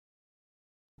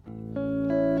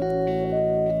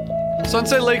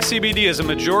Sunset Lake CBD is a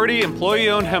majority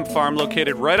employee-owned hemp farm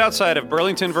located right outside of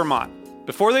Burlington, Vermont.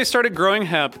 Before they started growing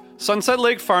hemp, Sunset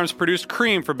Lake Farms produced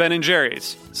cream for Ben &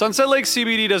 Jerry's. Sunset Lake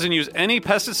CBD doesn't use any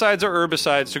pesticides or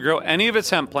herbicides to grow any of its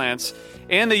hemp plants,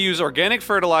 and they use organic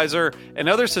fertilizer and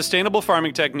other sustainable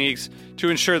farming techniques to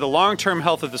ensure the long-term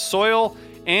health of the soil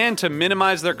and to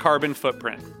minimize their carbon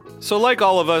footprint. So like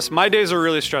all of us, my days are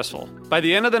really stressful. By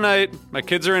the end of the night, my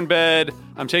kids are in bed,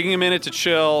 I'm taking a minute to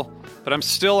chill, but I'm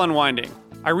still unwinding.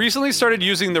 I recently started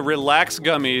using the Relax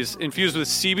gummies infused with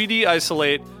CBD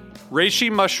isolate,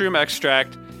 reishi mushroom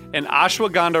extract, and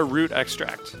ashwagandha root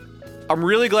extract. I'm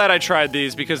really glad I tried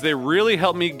these because they really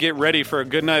helped me get ready for a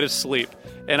good night of sleep,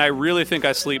 and I really think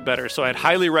I sleep better, so I'd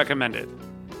highly recommend it.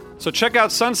 So check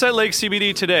out Sunset Lake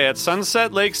CBD today at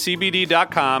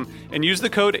sunsetlakecbd.com and use the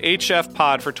code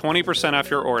HFPod for 20% off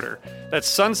your order. That's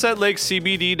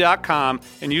sunsetlakecbd.com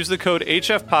and use the code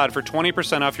HFPod for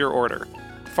 20% off your order.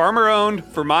 Farmer-owned,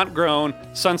 Vermont-grown,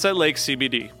 Sunset Lake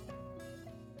CBD.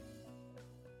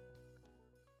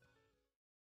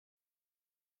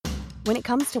 When it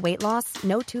comes to weight loss,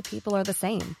 no two people are the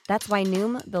same. That's why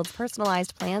Noom builds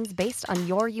personalized plans based on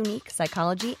your unique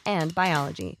psychology and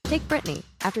biology. Take Brittany.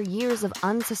 After years of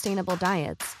unsustainable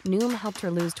diets, Noom helped her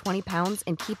lose 20 pounds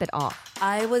and keep it off.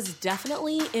 I was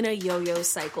definitely in a yo-yo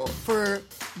cycle for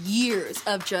years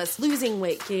of just losing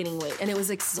weight, gaining weight, and it was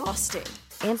exhausting.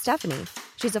 And Stephanie.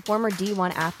 She's a former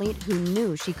D1 athlete who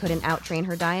knew she couldn't outtrain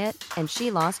her diet, and she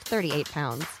lost 38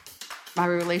 pounds. My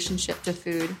relationship to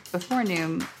food before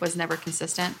Noom was never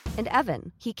consistent. And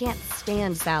Evan, he can't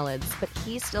stand salads, but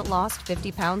he still lost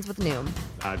 50 pounds with Noom.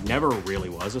 I never really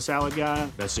was a salad guy.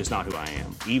 That's just not who I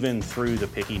am. Even through the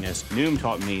pickiness, Noom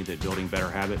taught me that building better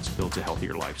habits builds a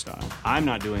healthier lifestyle. I'm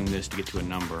not doing this to get to a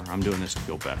number. I'm doing this to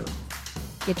feel better.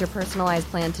 Get your personalized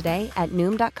plan today at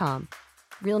Noom.com.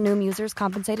 Real Noom users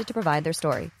compensated to provide their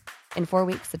story. In 4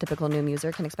 weeks, the typical Noom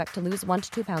user can expect to lose 1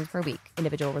 to 2 pounds per week.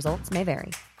 Individual results may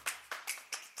vary.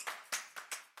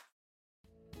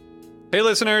 Hey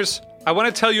listeners, I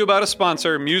want to tell you about a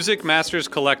sponsor, Music Masters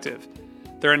Collective.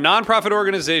 They're a nonprofit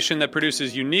organization that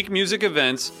produces unique music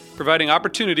events, providing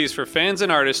opportunities for fans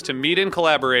and artists to meet and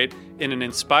collaborate in an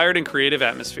inspired and creative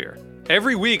atmosphere.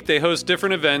 Every week they host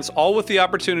different events, all with the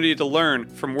opportunity to learn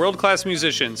from world-class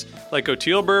musicians like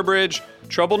Oteil Burbridge,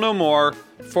 Trouble No More,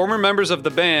 former members of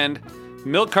the band,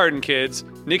 Milk Carton Kids,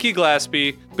 Nikki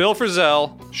Glaspie, Bill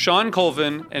Frisell, Sean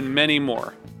Colvin, and many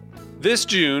more. This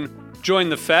June, join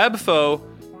the Fab Four,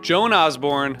 Joan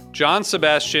Osborne, John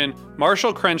Sebastian,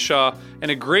 Marshall Crenshaw, and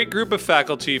a great group of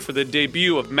faculty for the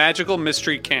debut of Magical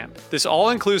Mystery Camp. This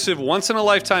all-inclusive,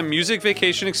 once-in-a-lifetime music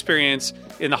vacation experience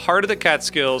in the heart of the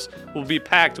Catskills will be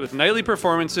packed with nightly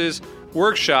performances,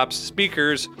 workshops,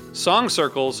 speakers, song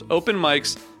circles, open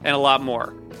mics, and a lot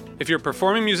more. If you're a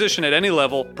performing musician at any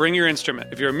level, bring your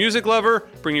instrument. If you're a music lover,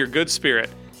 bring your good spirit.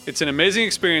 It's an amazing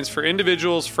experience for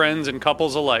individuals, friends, and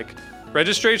couples alike.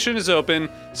 Registration is open,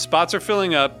 spots are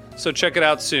filling up, so check it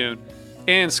out soon.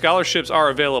 And scholarships are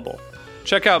available.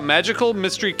 Check out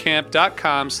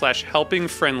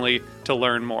magicalmysterycamp.com/helpingfriendly to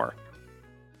learn more.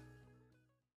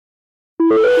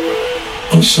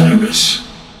 Osiris.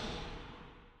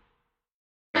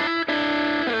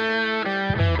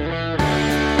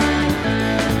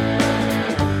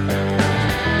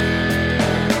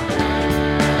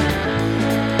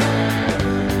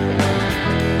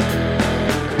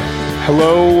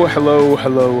 Hello, hello,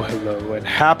 hello, hello, and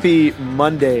happy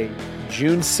Monday,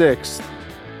 June 6th.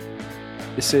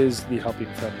 This is the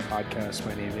Helping Friend podcast.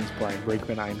 My name is Brian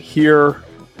Brinkman. I'm here.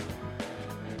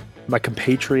 My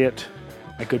compatriot,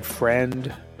 my good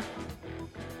friend,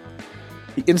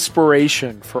 the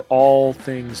inspiration for all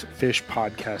things fish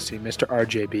podcasting, Mr.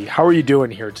 RJB. How are you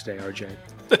doing here today, RJ?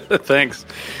 Thanks.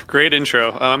 Great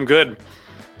intro. I'm good.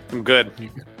 I'm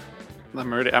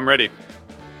ready.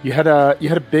 You had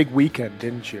a big weekend,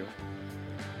 didn't you?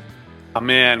 Oh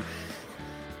man,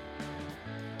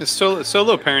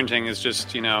 solo parenting is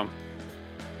just,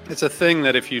 it's a thing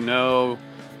that if you know,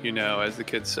 as the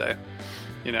kids say,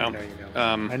 I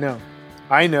know.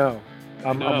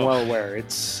 I'm well aware.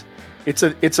 It's a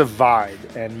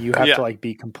vibe, and you have to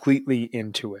be completely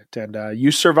into it. And you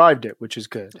survived it, which is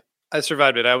good. I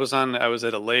survived it. I was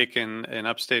at a lake in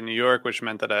upstate New York, which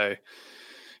meant that I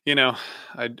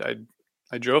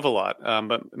drove a lot,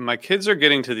 but my kids are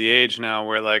getting to the age now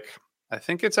where I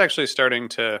think it's actually starting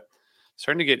to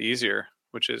get easier,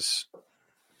 which is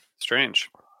strange.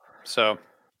 So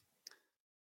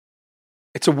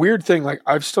it's a weird thing.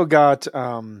 I've still got,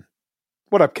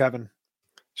 what up, Kevin?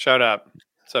 Shout out.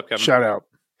 What's up, Kevin? Shout out.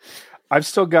 I've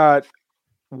still got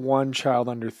one child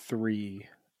under 3,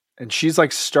 and she's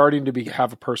starting to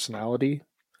have a personality.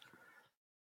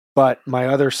 But my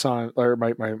other son, or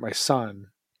my son,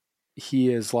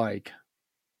 he is like,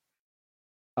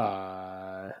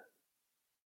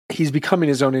 he's becoming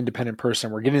his own independent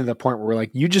person. We're getting to the point where we're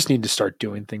like, you just need to start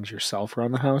doing things yourself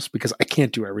around the house because I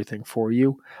can't do everything for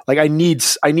you. Like I need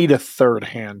a third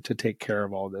hand to take care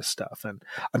of all this stuff. And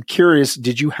I'm curious,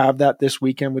 did you have that this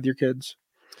weekend with your kids?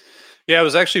 Yeah, I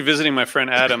was actually visiting my friend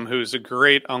Adam, who's a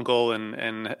great uncle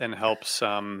and helps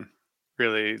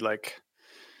really like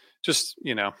just,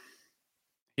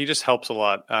 he just helps a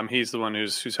lot. He's the one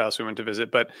whose house we went to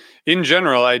visit. But in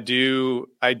general, I do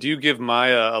give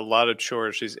Maya a lot of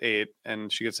chores. She's 8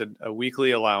 and she gets a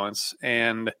weekly allowance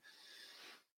and,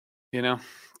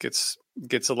 gets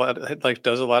a lot, like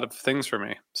does a lot of things for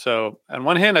me. So on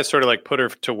one hand, I sort of like put her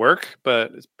to work,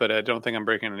 but I don't think I'm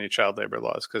breaking any child labor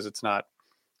laws because it's not,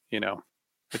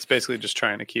 it's basically just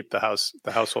trying to keep the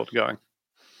household going.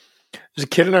 There's a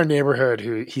kid in our neighborhood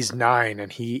who he's 9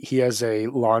 and he has a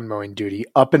lawn mowing duty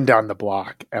up and down the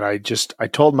block. And I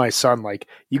told my son, like,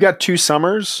 you got 2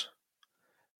 summers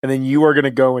and then you are going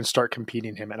to go and start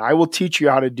competing him. And I will teach you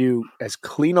how to do as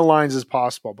clean a lines as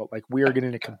possible. But like, we are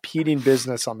getting a competing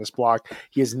business on this block.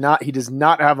 He does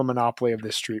not have a monopoly of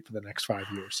this street for the next 5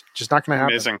 years. It's just not going to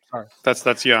happen. Amazing. Sorry.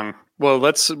 That's young. Well,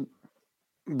 let's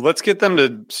get them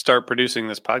to start producing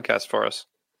this podcast for us.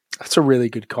 That's a really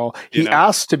good call. He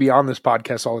asks to be on this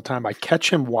podcast all the time. I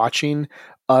catch him watching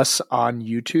us on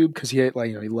YouTube because he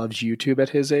loves YouTube at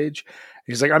his age.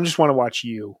 He's like, I just want to watch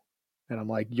you. And I'm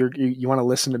like, you want to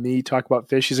listen to me talk about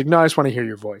fish? He's like, no, I just want to hear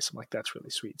your voice. I'm like, that's really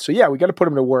sweet. So yeah, we got to put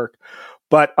him to work.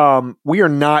 But we are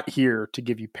not here to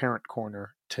give you parent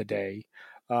corner today.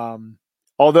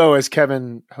 Although, as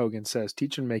Kevin Hogan says,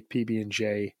 teach and make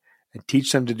PB&J and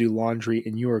teach them to do laundry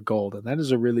and you are gold. And that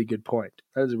is a really good point.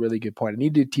 I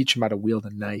need to teach them how to wield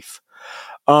a knife.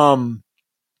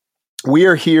 We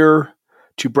are here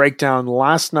to break down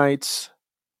last night's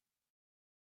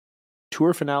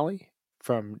tour finale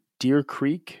from Deer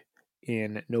Creek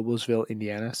in Noblesville,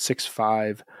 Indiana,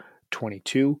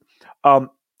 6/5/22.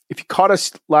 If you caught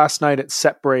us last night at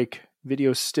set break,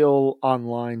 video still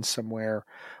online somewhere.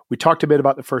 We talked a bit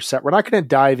about the first set. We're not going to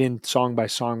dive in song by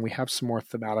song. We have some more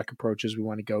thematic approaches we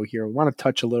want to go here. We want to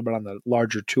touch a little bit on the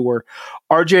larger tour.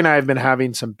 RJ and I have been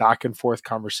having some back and forth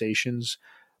conversations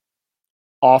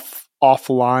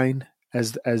offline,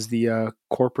 as the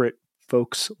corporate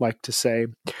folks like to say,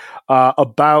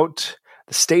 about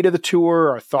the state of the tour,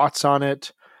 our thoughts on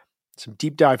it, some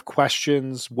deep dive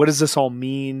questions. What does this all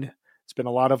mean? It's been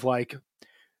a lot of like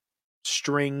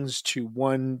strings to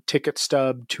one ticket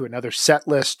stub to another set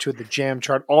list to the jam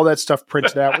chart, all that stuff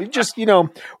printed out. We just, we're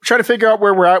trying to figure out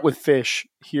where we're at with Fish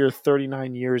here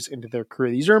 39 years into their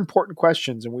career. These are important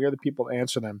questions and we are the people to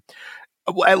answer them.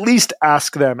 Well, at least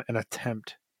ask them and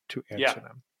attempt to answer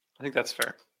them. I think that's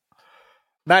fair.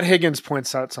 Matt Higgins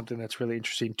points out something that's really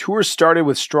interesting. Tour started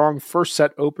with strong first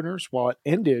set openers while it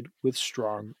ended with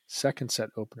strong second set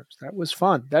openers. That was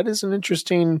fun. That is an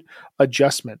interesting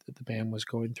adjustment that the band was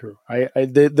going through.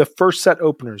 The first set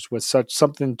openers was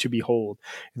something to behold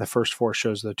in the first 4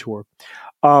 shows of the tour.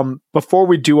 Before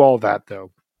we do all that though,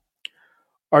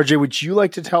 RJ, would you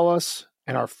like to tell us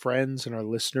and our friends and our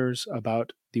listeners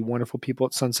about the wonderful people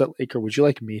at Sunset Lake, or would you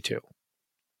like me to?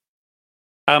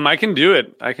 I can do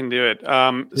it.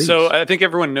 So I think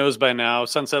everyone knows by now,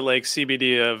 Sunset Lake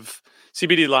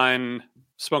CBD line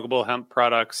smokable hemp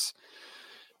products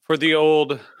for the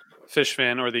old fish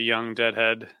fan or the young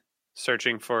deadhead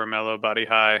searching for a mellow body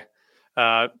high.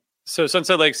 So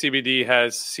Sunset Lake CBD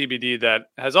has CBD that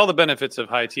has all the benefits of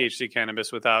high THC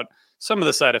cannabis without some of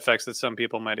the side effects that some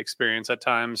people might experience at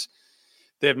times.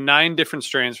 They have 9 different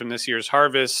strains from this year's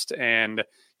harvest, and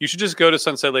you should just go to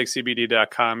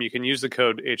sunsetlakecbd.com. You can use the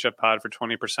code HFPod for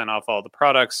 20% off all the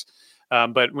products.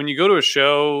 But when you go to a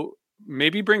show,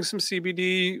 maybe bring some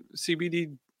CBD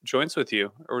joints with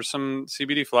you, or some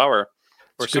CBD flower,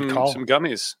 or some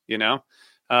gummies.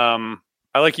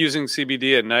 I like using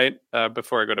CBD at night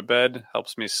before I go to bed.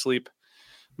 Helps me sleep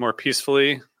more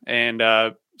peacefully. And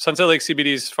Sunset Lake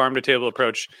CBD's farm to table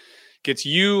approach gets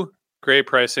you great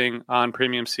pricing on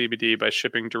premium CBD by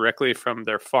shipping directly from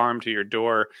their farm to your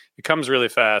door. It comes really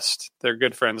fast. They're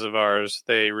good friends of ours.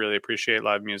 They really appreciate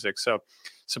live music. So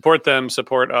support them,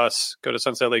 support us. Go to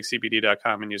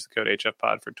sunsetlakecbd.com and use the code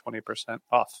HFPod for 20%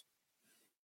 off.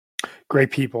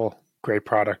 Great people, great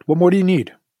product. What more do you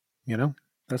need?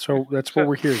 That's what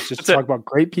we're here. It's just to talk about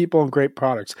great people and great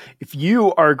products. If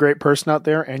you are a great person out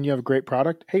there and you have a great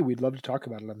product, hey, we'd love to talk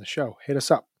about it on the show. Hit us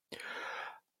up.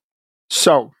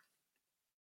 So,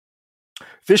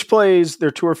 Fish plays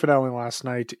their tour finale last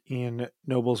night in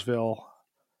Noblesville.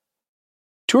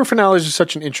 Tour finales are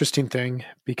such an interesting thing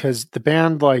because the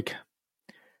band, like,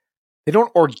 they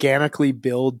don't organically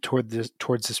build towards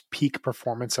this peak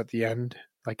performance at the end.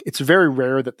 Like, it's very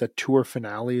rare that the tour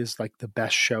finale is like the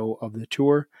best show of the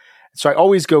tour. So I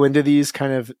always go into these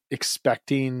kind of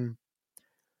expecting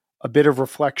a bit of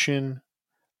reflection,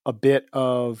 a bit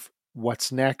of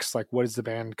what's next, like what is the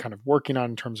band kind of working on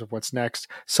in terms of what's next,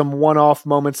 some one-off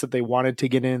moments that they wanted to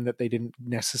get in that they didn't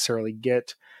necessarily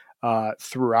get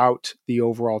throughout the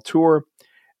overall tour,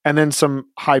 and then some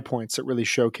high points that really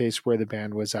showcase where the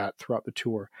band was at throughout the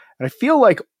tour. And I feel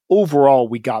like overall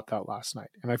we got that last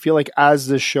night. And I feel like as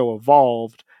this show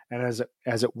evolved and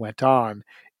as it went on,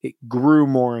 it grew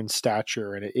more in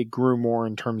stature and it grew more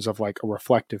in terms of like a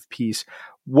reflective piece.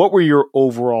 What were your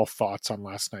overall thoughts on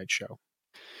last night's show?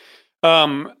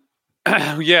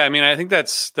 Yeah, I mean, I think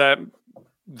that's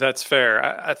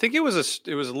fair. I think it was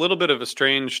a little bit of a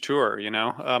strange tour, you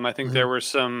know. I think there were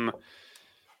some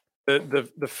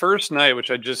the first night, which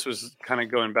I just was kind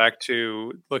of going back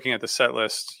to looking at the set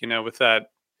list, you know, with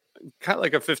that kind of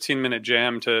like a 15-minute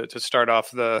jam to start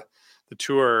off the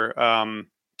tour.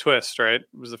 Twist, right?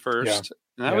 Was the first,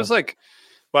 and that was like,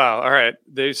 wow, all right,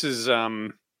 this is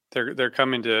they're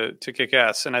coming to kick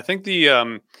ass. And I think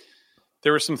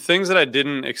there were some things that I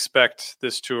didn't expect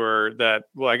this tour that,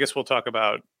 well, I guess we'll talk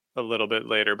about a little bit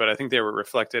later, but I think they were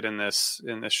reflected in this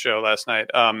show last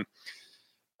night.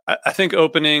 I think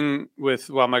opening with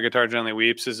 "While My Guitar Gently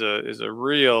Weeps" is a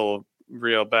real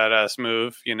badass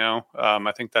move, you know.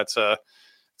 I think it's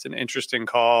an interesting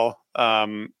call,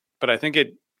 but I think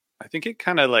it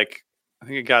kind of like, I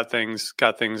think it got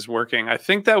things working. I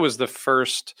think that was the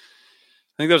first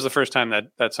time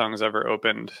that song has ever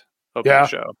opened the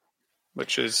show,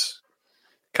 which is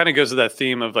kind of goes to that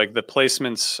theme of like the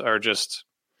placements are just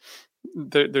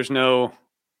there's no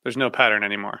pattern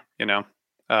anymore, you know.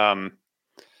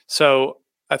 So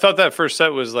I thought that first set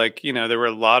was like, you know, there were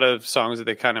a lot of songs that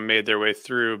they kind of made their way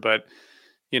through, but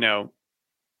you know,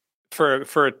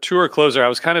 for a tour closer, I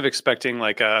was kind of expecting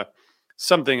like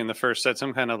something in the first set,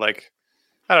 some kind of like,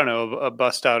 I don't know, a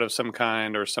bust out of some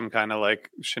kind or some kind of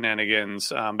like shenanigans.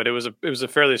 But it was a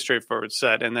fairly straightforward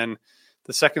set. And then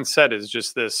the second set is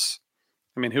just this.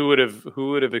 I mean, who would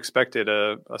have expected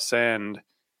a Sand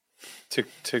to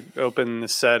open the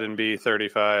set and be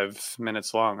 35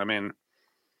 minutes long? I mean,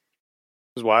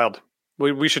 it was wild.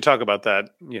 We should talk about that,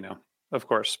 you know, of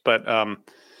course. But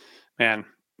man,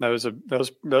 that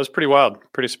was pretty wild,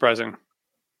 pretty surprising.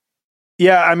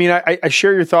 Yeah, I mean, I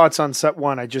share your thoughts on set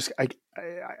one. I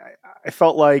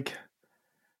felt like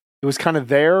it was kind of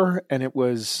there, and it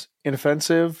was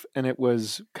inoffensive, and it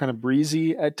was kind of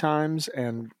breezy at times,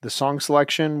 and the song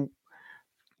selection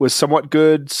was somewhat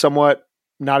good, somewhat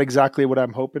not exactly what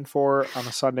I'm hoping for on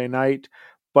a Sunday night,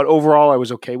 but overall I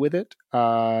was okay with it.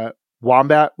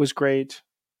 Wombat was great.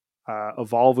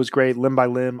 Evolve was great. Limb by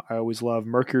Limb, I always love.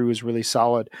 Mercury was really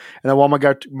solid. And then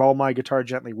While My Guitar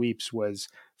Gently Weeps was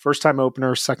first time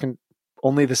opener,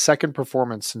 only the second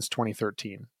performance since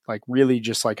 2013. Like really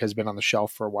just like has been on the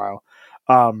shelf for a while.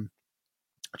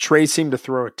 Trey seemed to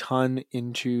throw a ton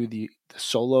into the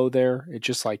solo there. It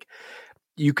just like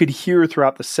you could hear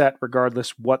throughout the set,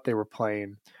 regardless what they were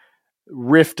playing,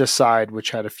 riff aside,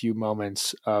 which had a few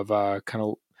moments of kind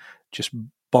of just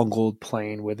bungled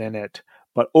playing within it.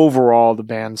 But overall, the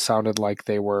band sounded like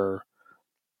they were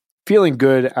feeling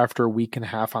good after a week and a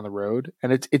half on the road.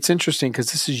 And it's interesting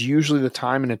because this is usually the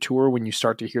time in a tour when you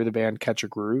start to hear the band catch a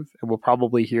groove. And we'll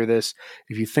probably hear this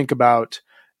if you think about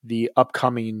the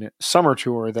upcoming summer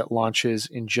tour that launches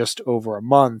in just over a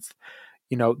month.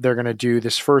 You know, they're going to do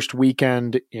this first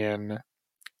weekend in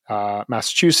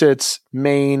Massachusetts,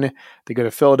 Maine. They go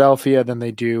to Philadelphia, then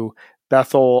they do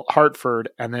Bethel, Hartford.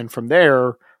 And then from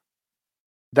there,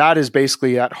 that is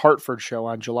basically that Hartford show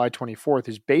on July 24th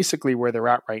is basically where they're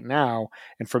at right now.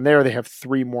 And from there, they have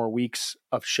 3 more weeks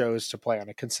of shows to play on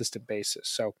a consistent basis.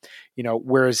 So, you know,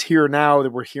 whereas here now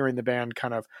that we're hearing the band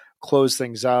kind of close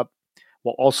things up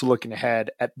while also looking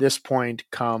ahead at this point,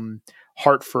 come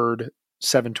Hartford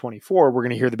 7/24, we're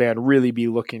going to hear the band really be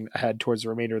looking ahead towards the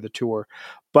remainder of the tour.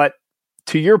 But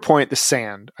to your point, the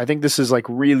Sand, I think this is like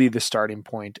really the starting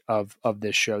point of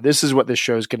this show. This is what this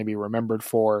show is going to be remembered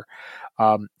for.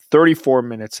 34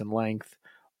 minutes in length,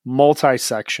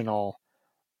 multi-sectional,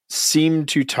 seemed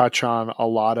to touch on a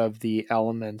lot of the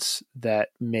elements that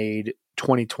made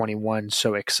 2021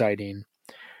 so exciting.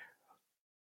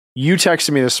 You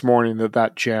texted me this morning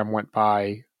that jam went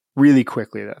by really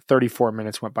quickly, that 34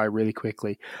 minutes went by really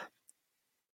quickly.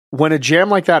 When a jam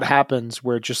like that happens,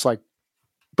 where it just like,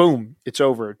 boom, it's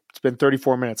over. It's been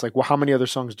 34 minutes. Like, well, how many other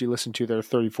songs do you listen to that are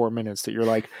 34 minutes that you're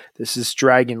like, this is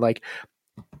dragging? Like,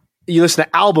 you listen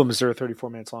to albums that are 34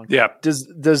 minutes long. Yeah. Does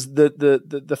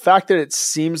the fact that it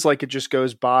seems like it just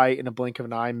goes by in a blink of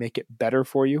an eye make it better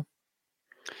for you?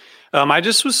 I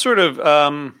just was sort of,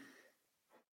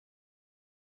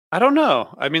 I don't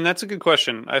know. I mean, that's a good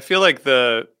question. I feel like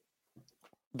there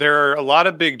are a lot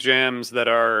of big jams that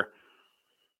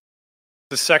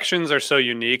the sections are so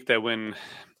unique that when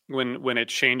it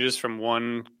changes from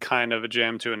one kind of a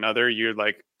jam to another, you're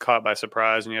like caught by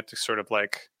surprise and you have to sort of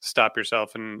like stop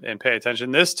yourself and pay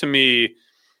attention. This to me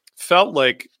felt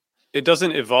like it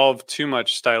doesn't evolve too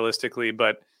much stylistically,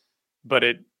 but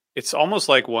it's almost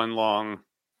like one long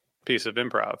piece of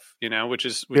improv, which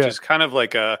is kind of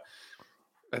like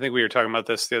I think we were talking about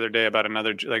this the other day about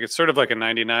another, like it's sort of like a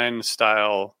 99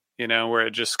 style, where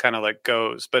it just kind of like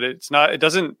goes, but it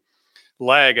doesn't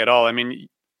lag at all. I mean,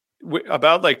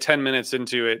 about like 10 minutes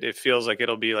into it, it feels like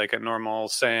it'll be like a normal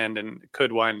sand and it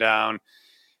could wind down.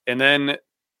 And then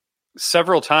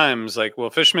several times, like, well,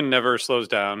 Fishman never slows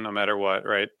down no matter what,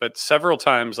 right? But several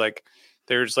times, like,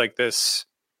 there's like this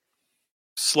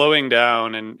slowing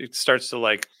down and it starts to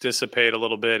like dissipate a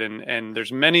little bit. And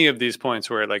there's many of these points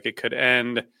where like it could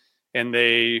end and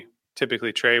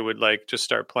Trey would like just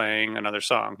start playing another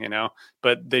song,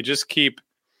 but they just keep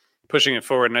pushing it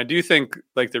forward. And I do think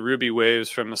like the Ruby Waves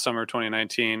from the summer of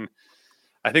 2019,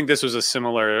 I think this was a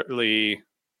similarly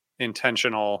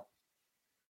intentional,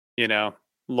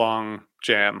 long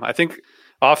jam. I think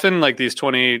often like these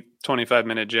 25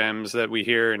 minute jams that we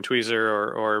hear in Tweezer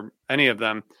or any of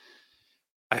them,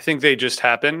 I think they just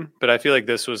happen, but I feel like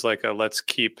this was like let's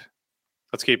keep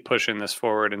pushing this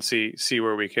forward and see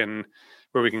where we can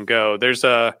go. There's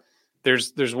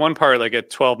one part like at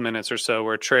 12 minutes or so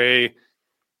where Trey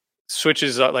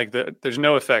switches up, like there's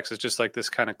no effects. It's just like this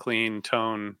kind of clean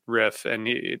tone riff. And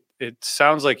it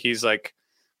sounds like he's like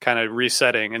kind of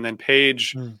resetting, and then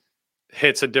Page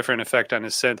hits a different effect on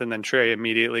his synth, and then Trey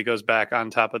immediately goes back on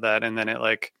top of that. And then it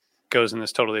like goes in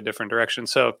this totally different direction.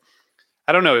 So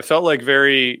I don't know. It felt like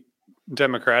very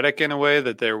democratic in a way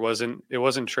that it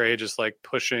wasn't Trey just like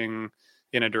pushing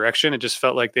in a direction. It just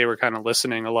felt like they were kind of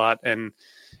listening a lot and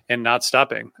not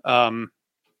stopping.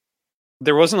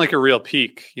 There wasn't like a real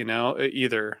peak,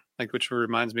 either, like, which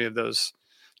reminds me of those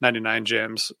 99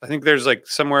 jams. I think there's like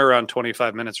somewhere around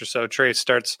 25 minutes or so, Trey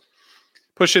starts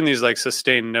pushing these like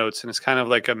sustained notes, and it's kind of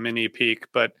like a mini peak,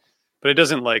 but it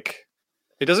doesn't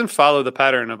follow the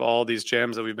pattern of all these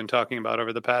jams that we've been talking about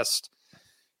over the past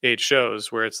 8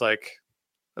 shows, where it's like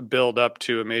a build up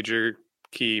to a major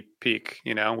key peak,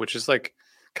 which is like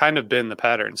kind of been the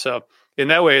pattern. So in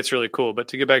that way, it's really cool. But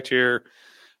to get back to your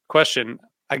question,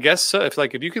 I guess so, if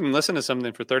you can listen to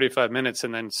something for 35 minutes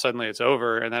and then suddenly it's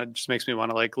over, and that just makes me want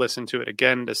to like listen to it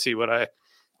again to see what I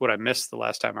missed the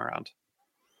last time around.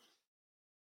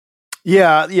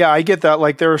 Yeah, I get that.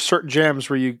 Like there are certain jams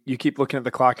where you keep looking at the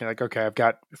clock and you're like, okay, I've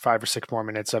got 5 or 6 more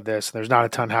minutes of this. And there's not a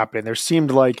ton happening. There seemed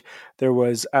like there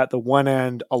was at the one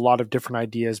end a lot of different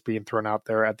ideas being thrown out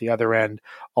there. At the other end,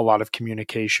 a lot of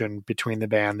communication between the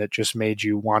band that just made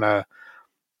you want to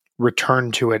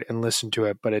return to it and listen to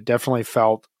it. But it definitely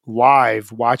felt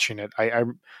live watching it. I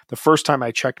the first time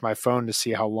I checked my phone to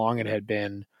see how long it had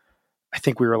been, I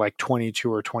think we were like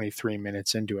 22 or 23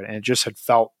 minutes into it, and it just had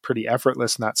felt pretty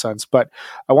effortless in that sense. But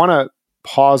I want to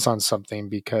pause on something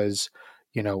because,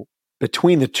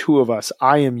 between the two of us,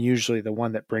 I am usually the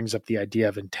one that brings up the idea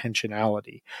of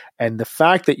intentionality. And the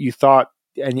fact that you thought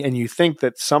and you think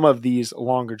that some of these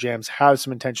longer jams have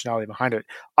some intentionality behind it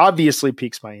obviously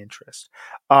piques my interest.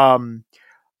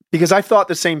 Because I thought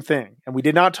the same thing, and we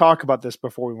did not talk about this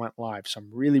before we went live. So I'm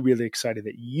really, really excited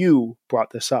that you brought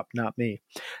this up, not me,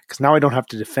 because now I don't have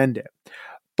to defend it.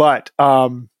 But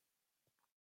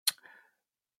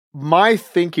my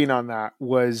thinking on that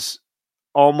was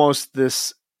almost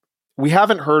this. We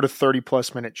haven't heard a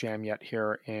 30-plus minute jam yet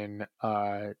here in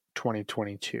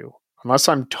 2022, unless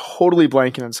I'm totally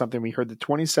blanking on something. We heard the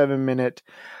 27-minute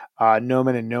No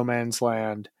Man in No Man's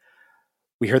Land.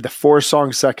 We heard the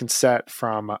 4-song second set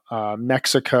from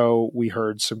Mexico. We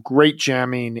heard some great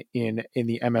jamming in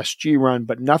the MSG run,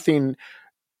 but nothing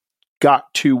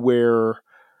got to where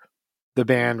the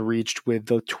band reached with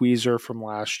the tweezer from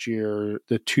last year,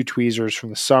 the 2 tweezers from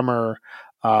the summer.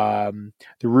 The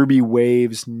Ruby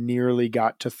Waves nearly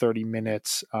got to 30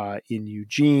 minutes in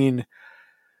Eugene.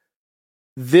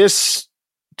 This,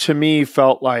 to me,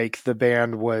 felt like the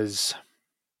band was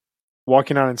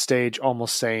walking out on stage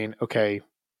almost saying, okay,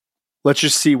 let's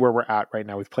just see where we're at right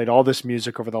now. We've played all this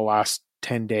music over the last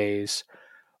 10 days.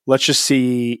 Let's just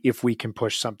see if we can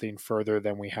push something further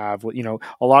than we have. A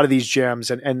lot of these jams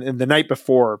and the night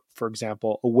before, for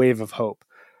example, A Wave of Hope,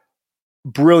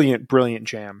 brilliant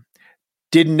jam.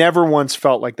 never once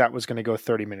felt like that was going to go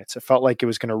 30 minutes. It felt like it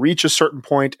was going to reach a certain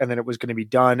point and then it was going to be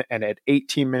done. And at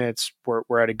 18 minutes,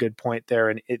 we're at a good point there,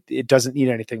 and it doesn't need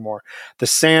anything more. The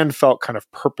Sand felt kind of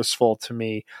purposeful to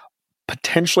me,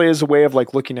 potentially as a way of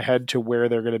like looking ahead to where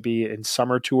they're going to be in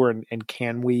summer tour, and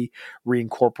can we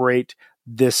reincorporate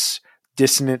this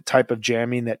dissonant type of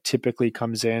jamming that typically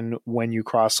comes in when you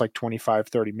cross like 25,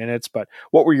 30 minutes. But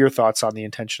what were your thoughts on the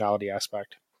intentionality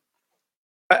aspect?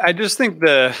 I just think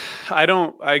I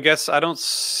don't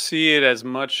see it as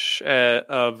much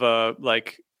of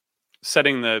like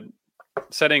setting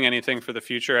anything for the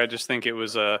future. I just think it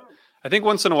was I think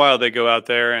once in a while they go out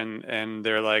there and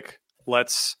they're like,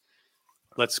 let's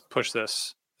push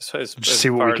this as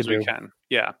far as we can.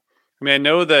 Yeah. I mean, I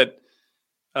know that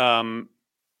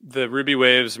the Ruby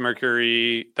Waves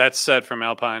Mercury, that's set from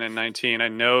Alpine in 19. I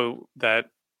know that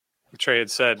Trey had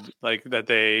said like that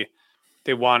they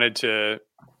wanted to,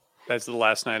 that's the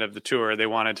last night of the tour, they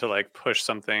wanted to like push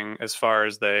something as far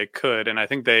as they could. And I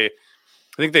think they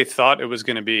thought it was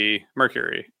going to be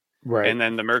Mercury. Right. And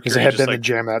then the Mercury, because it had been the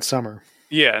jam that summer.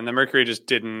 Yeah. And the Mercury just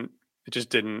didn't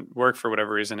work for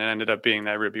whatever reason. It ended up being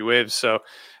that Ruby Waves. So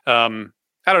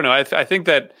I don't know. I think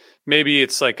that maybe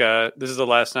it's like this is the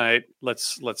last night.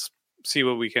 Let's see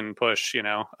what we can push,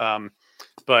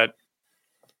 but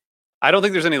I don't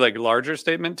think there's any like larger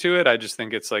statement to it. I just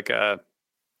think it's like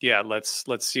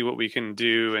let's see what we can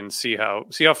do and see how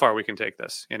far we can take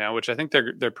this, which I think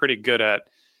they're pretty good at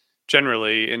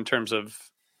generally in terms of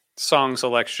song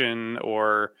selection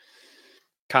or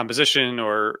composition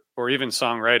or even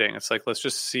songwriting. It's like, let's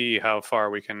just see how far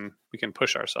we can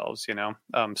push ourselves,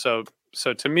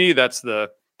 so to me that's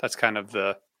kind of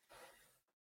the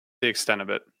extent of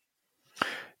it.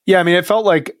 Yeah, I mean, it felt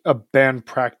like a band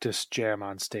practice jam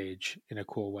on stage in a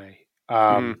cool way.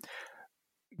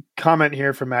 Comment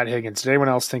here from Matt Higgins. Did anyone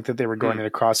else think that they were going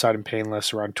into Cross-Eyed and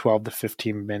Painless around 12 to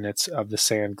 15 minutes of the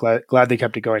Sand? Glad they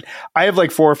kept it going. I have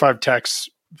like 4 or 5 texts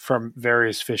from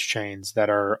various fish chains that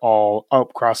are all,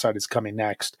 Cross-Eyed is coming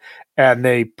next. And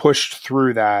they pushed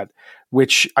through that,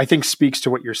 which I think speaks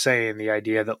to what you're saying, the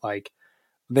idea that like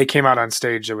they came out on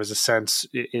stage, there was a sense,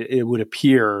 it would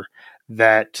appear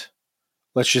that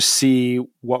let's just see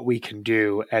what we can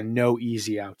do and no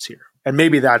easy outs here. And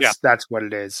maybe that's what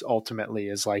it is ultimately,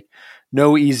 is like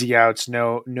no easy outs,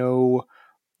 no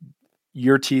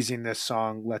you're teasing this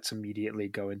song, let's immediately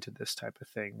go into this type of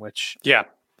thing, which I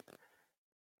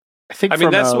think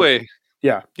that's the way.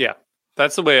 Yeah.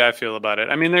 That's the way I feel about it.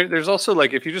 I mean, there's also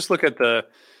like, if you just look at the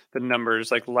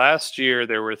numbers, like last year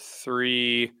there were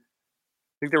 3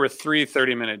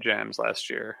 30-minute jams last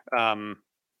year.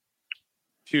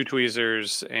 2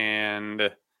 tweezers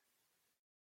and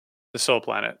the Soul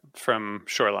Planet from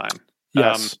Shoreline.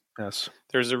 Yes.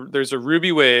 There's a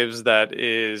Ruby Waves that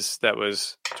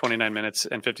was 29 minutes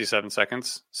and 57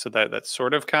 seconds. So that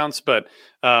sort of counts, but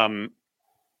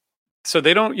so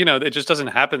they don't, it just doesn't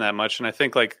happen that much. And I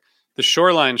think like the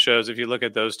Shoreline shows, if you look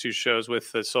at those 2 shows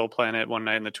with the Soul Planet one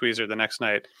night and the Tweezer the next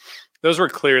night, those were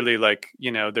clearly like,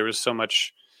 there was so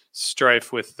much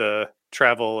strife with the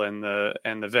travel and the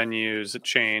venues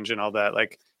change and all that.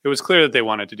 Like it was clear that they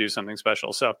wanted to do something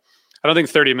special. So I don't think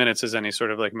 30 minutes is any sort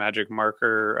of like magic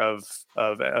marker of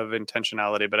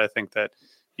intentionality, but I think that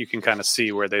you can kind of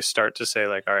see where they start to say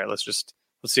like, all right, let's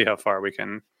see how far we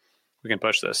can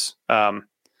push this.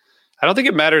 I don't think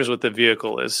it matters what the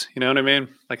vehicle is. You know what I mean?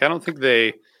 Like, I don't think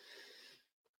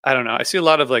I don't know. I see a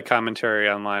lot of like commentary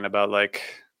online about like,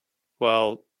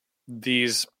 well,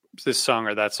 this song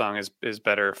or that song is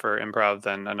better for improv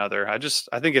than another. I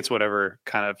think it's whatever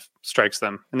kind of strikes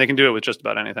them, and they can do it with just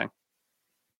about anything.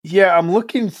 Yeah, I'm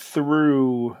looking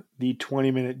through the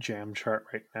 20-minute jam chart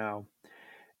right now.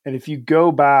 And if you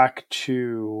go back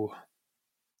to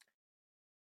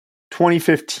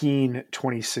 2015,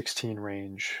 2016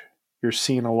 range, you're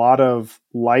seeing a lot of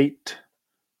light,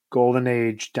 Golden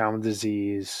Age, Down with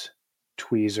Disease,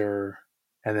 Tweezer,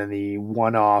 and then the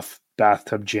one-off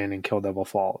Bathtub Gin and Kill Devil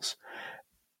Falls.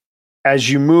 As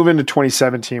you move into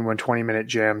 2017, when 20-minute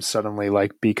jams suddenly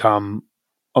like become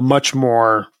a much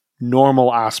more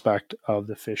normal aspect of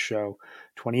the Fish show,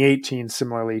 2018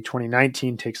 similarly,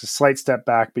 2019 takes a slight step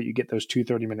back, but you get those 2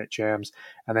 30-minute jams,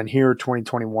 and then here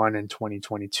 2021 and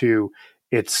 2022,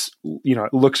 it's,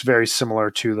 it looks very similar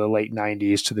to the late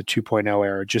 90s, to the 2.0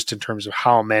 era, just in terms of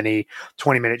how many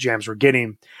 20-minute jams we're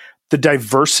getting, the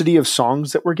diversity of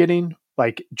songs that we're getting.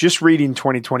 Like just reading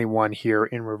 2021 here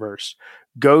in reverse: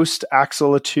 Ghost,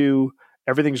 Axel 2,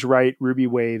 Everything's Right, Ruby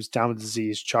Waves, Down with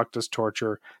Disease, Chalk Does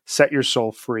Torture, Set Your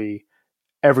Soul Free.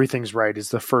 Everything's Right is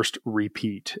the first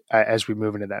repeat as we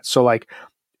move into that. So like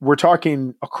we're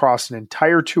talking across an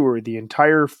entire tour, the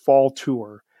entire fall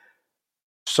tour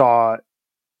saw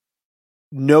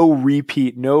no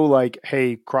repeat, no like,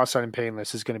 hey, Cross-Eyed and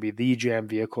Painless is going to be the jam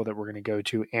vehicle that we're going to go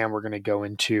to, and we're going to go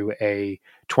into a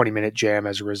 20-minute jam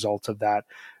as a result of that.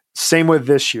 Same with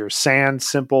this year. Sand,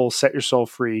 Simple, Set Your Soul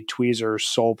Free, Tweezers,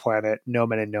 Soul Planet, No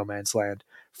Man and No Man's Land.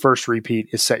 First repeat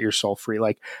is Set Your Soul Free.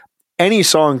 Like, any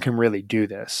song can really do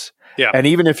this. Yeah. And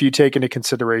even if you take into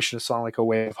consideration a song like A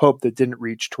Way of Hope that didn't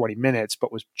reach 20 minutes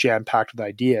but was jam-packed with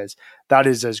ideas, that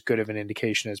is as good of an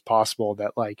indication as possible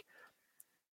that, like,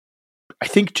 I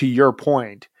think to your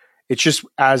point, it's just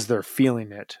as they're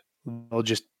feeling it, they'll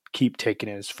just keep taking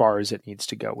it as far as it needs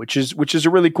to go, which is a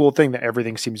really cool thing that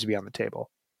everything seems to be on the table.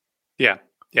 Yeah.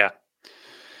 Yeah.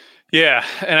 Yeah.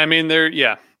 And I mean,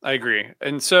 I agree.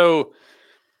 And so,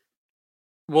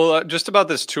 well, just about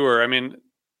this tour, I mean,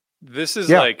 this is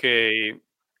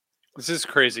this is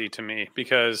crazy to me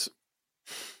because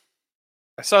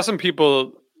I saw some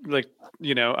people like,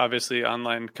 obviously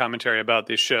online commentary about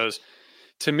these shows.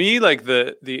 To me, like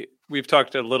we've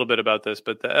talked a little bit about this,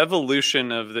 but the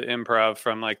evolution of the improv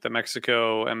from like the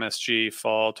Mexico MSG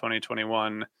fall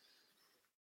 2021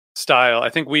 style, I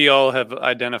think we all have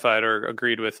identified or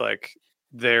agreed with like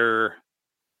the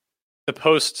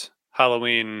post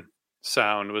Halloween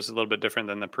sound was a little bit different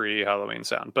than the pre-Halloween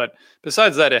sound. But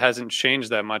besides that, it hasn't changed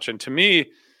that much. And to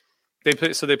me, they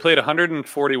played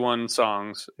 141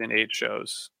 songs in 8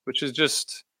 shows, which is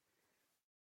just,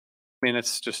 I mean,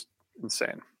 it's just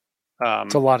insane.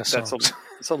 It's a lot of songs.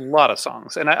 It's a lot of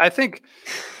songs. And I think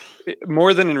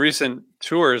more than in recent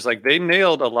tours, like they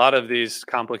nailed a lot of these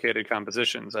complicated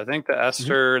compositions. I think the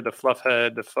Esther, the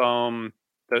Fluffhead, the Foam,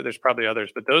 there's probably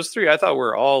others, but those 3 I thought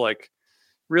were all like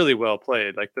really well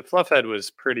played. Like the Fluffhead was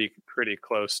pretty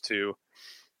close to,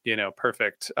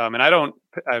 perfect. And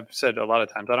I've said a lot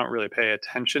of times, I don't really pay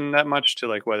attention that much to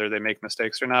like whether they make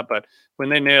mistakes or not. But when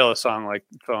they nail a song like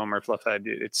Foam or Fluffhead,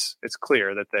 it's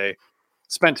clear that they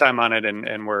spent time on it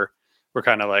and we're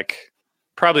kind of like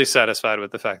probably satisfied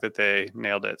with the fact that they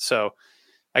nailed it. So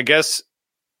I guess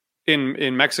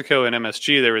in Mexico and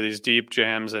MSG, there were these deep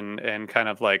jams and kind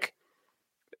of like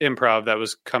improv that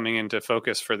was coming into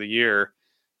focus for the year.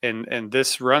 And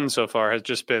this run so far has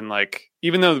just been like,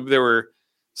 even though there were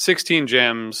 16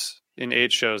 jams in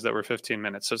 8 shows that were 15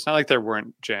 minutes. So it's not like there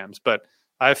weren't jams, but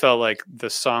I felt like the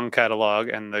song catalog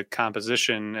and the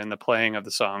composition and the playing of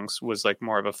the songs was like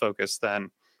more of a focus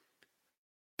than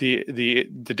the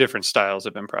different styles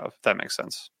of improv, if that makes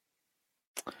sense.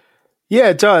 Yeah,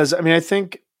 it does. I mean, I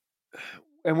think,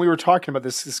 and we were talking about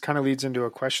this kind of leads into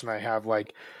a question I have.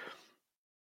 Like,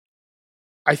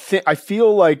 I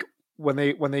feel like when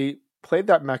they played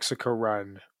that Mexico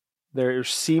run, there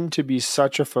seemed to be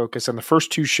such a focus on the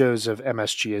first 2 shows of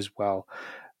MSG as well.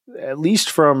 At least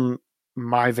from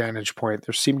my vantage point,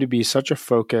 there seemed to be such a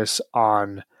focus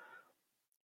on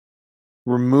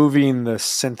removing the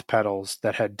synth pedals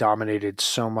that had dominated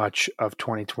so much of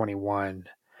 2021.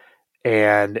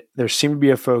 And there seemed to be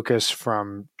a focus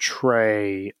from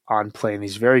Trey on playing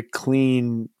these very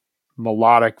clean,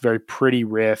 melodic, very pretty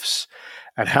riffs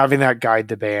and having that guide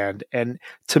the band. And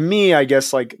to me, I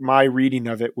guess like my reading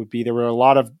of it would be there was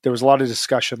a lot of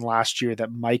discussion last year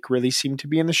that Mike really seemed to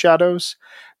be in the shadows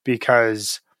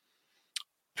because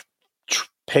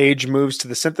Page moves to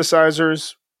the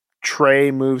synthesizers,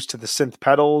 Trey moves to the synth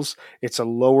pedals. It's a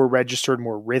lower registered,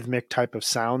 more rhythmic type of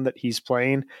sound that he's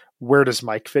playing. Where does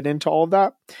Mike fit into all of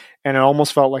that? And it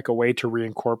almost felt like a way to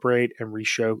reincorporate and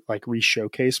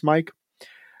re-showcase Mike.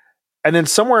 And then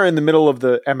somewhere in the middle of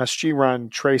the MSG run,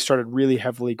 Trey started really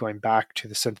heavily going back to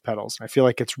the synth pedals. And I feel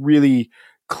like it's really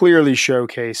clearly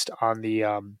showcased on the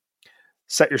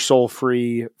Set Your Soul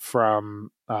Free from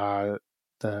the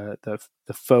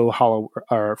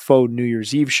faux New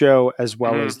Year's Eve show, as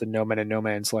well as the No Man and No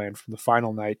Man's Land from the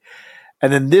final night.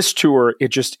 And then this tour,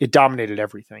 it dominated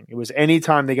everything. It was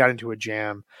anytime they got into a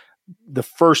jam, the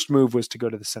first move was to go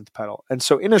to the synth pedal. And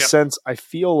so in a sense, I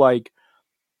feel like,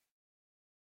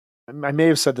 I may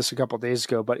have said this a couple of days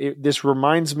ago, but this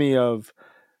reminds me of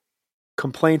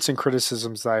complaints and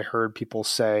criticisms that I heard people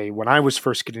say when I was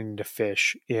first getting into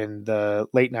Phish in the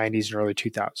late 90s and early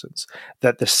 2000s,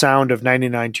 that the sound of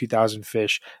 99, 2000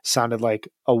 Phish sounded like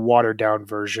a watered down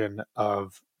version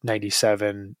of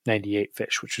 97, 98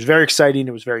 Phish, which was very exciting.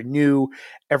 It was very new.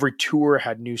 Every tour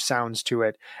had new sounds to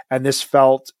it. And this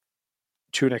felt,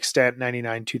 to an extent,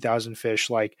 99, 2000 Phish,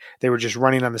 like they were just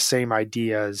running on the same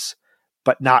ideas,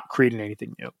 but not creating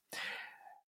anything new.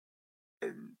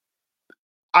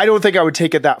 I don't think I would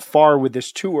take it that far with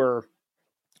this tour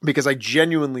because I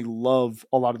genuinely love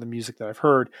a lot of the music that I've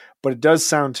heard, but it does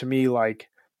sound to me like,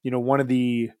 one of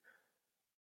the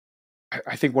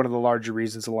I think one of the larger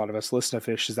reasons a lot of us listen to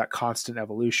Fish is that constant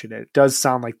evolution. It does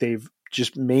sound like they've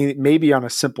just maybe on a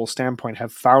simple standpoint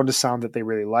have found a sound that they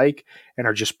really like and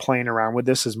are just playing around with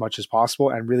this as much as possible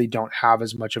and really don't have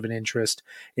as much of an interest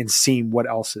in seeing what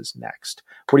else is next.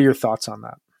 What are your thoughts on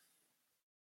that?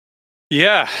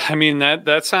 Yeah, I mean,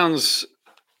 that sounds,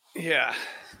 yeah.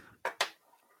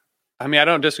 I mean, I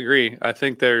don't disagree. I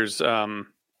think there's, I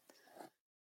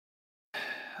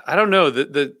don't know,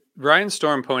 the Ryan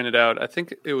Storm pointed out, I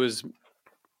think it was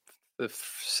the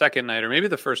second night or maybe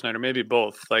the first night or maybe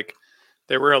both. Like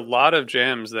there were a lot of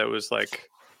jams that was like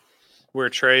where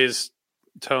Trey's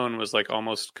tone was like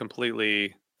almost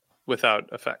completely without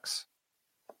effects.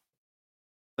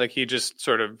 Like he just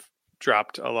sort of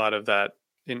dropped a lot of that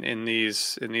in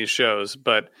these shows,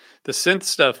 but the synth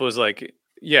stuff was like,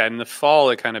 yeah, in the fall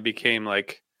it kind of became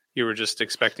like you were just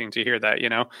expecting to hear that, you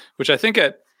know, which I think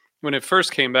when it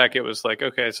first came back, it was like,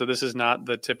 okay, so this is not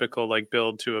the typical like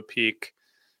build to a peak,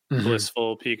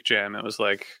 blissful peak jam. It was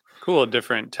like cool, a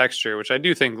different texture, which I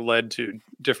do think led to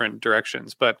different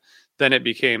directions, but then it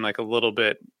became like a little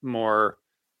bit more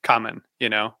common, you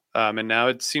know, and now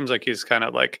it seems like he's kind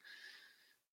of like,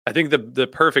 I think the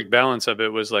perfect balance of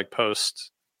it was like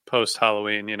post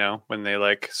Halloween, you know, when they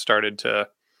like started to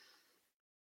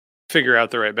figure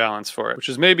out the right balance for it, which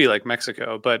is maybe like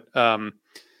Mexico, but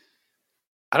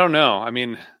I don't know. I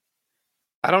mean,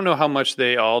 I don't know how much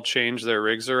they all change their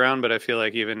rigs around, but I feel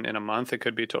like even in a month, it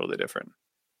could be totally different.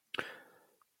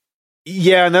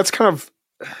 Yeah, and that's kind of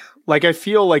like, I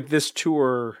feel like this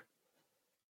tour,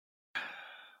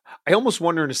 I almost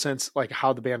wonder in a sense, like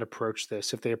how the band approached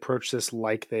this, if they approach this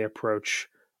like they approach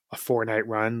a 4-night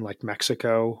run like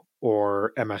Mexico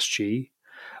or MSG,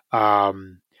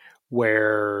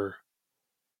 where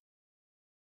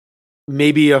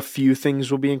maybe a few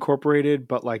things will be incorporated,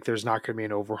 but like there's not going to be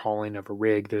an overhauling of a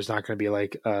rig. There's not going to be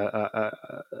like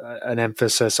an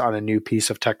emphasis on a new piece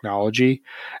of technology.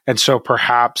 And so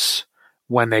perhaps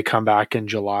when they come back in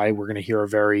July, we're going to hear a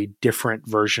very different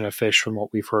version of Fish from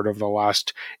what we've heard over the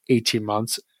last 18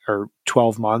 months or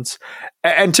 12 months.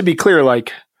 And to be clear,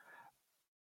 like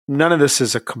none of this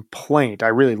is a complaint. I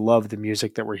really love the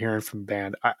music that we're hearing from the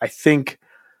band. I think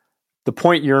the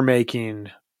point you're making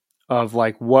of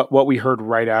like what we heard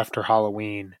right after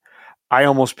Halloween, I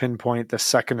almost pinpoint the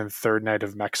second and third night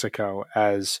of Mexico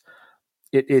as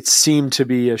it seemed to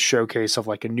be a showcase of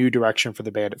like a new direction for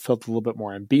the band. It felt a little bit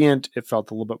more ambient. It felt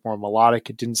a little bit more melodic.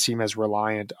 It didn't seem as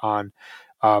reliant on,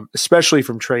 especially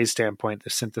from Trey's standpoint, the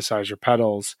synthesizer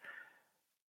pedals.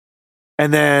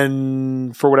 And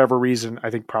then for whatever reason,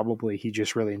 I think probably he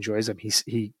just really enjoys them.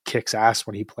 He kicks ass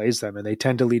when he plays them, and they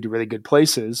tend to lead to really good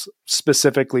places.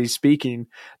 Specifically speaking,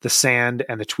 the Sand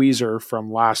and the Tweezer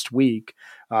from last week,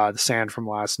 the Sand from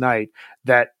last night,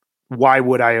 that why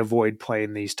would I avoid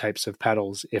playing these types of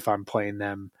pedals if I'm playing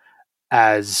them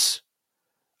as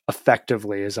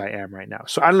effectively as I am right now?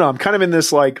 So I don't know. I'm kind of in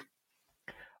this like,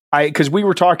 because we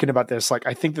were talking about this, like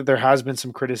I think that there has been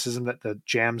some criticism that the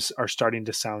jams are starting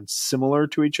to sound similar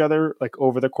to each other, like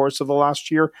over the course of the last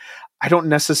year. I don't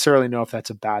necessarily know if that's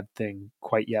a bad thing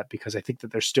quite yet, because I think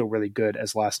that they're still really good,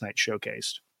 as last night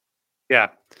showcased. Yeah.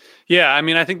 I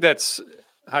mean, I think that's,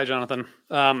 hi, Jonathan.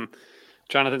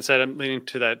 Jonathan said I'm leaning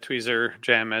to that Tweezer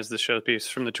jam as the showpiece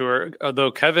from the tour.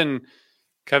 Although Kevin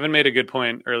made a good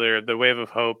point earlier, the Wave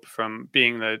of Hope from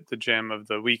being the jam of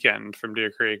the weekend from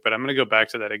Deer Creek. But I'm going to go back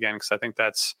to that again, because I think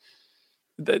that's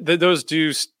those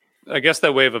do. I guess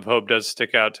that Wave of Hope does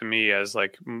stick out to me as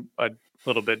like a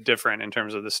little bit different in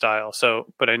terms of the style.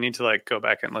 So, but I need to like go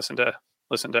back and listen to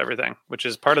everything, which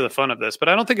is part of the fun of this. But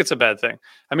I don't think it's a bad thing.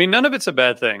 I mean, none of it's a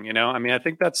bad thing, you know. I mean, I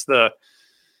think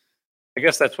I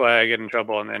guess that's why I get in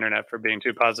trouble on the internet for being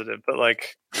too positive. But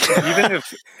like,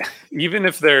 even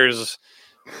if there's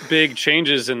big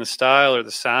changes in the style or the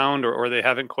sound, or they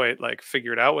haven't quite like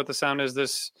figured out what the sound is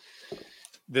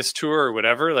this tour or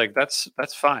whatever, like that's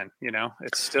fine. You know,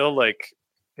 it's still like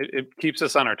it keeps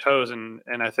us on our toes, and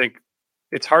I think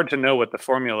it's hard to know what the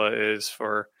formula is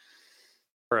for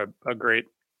a great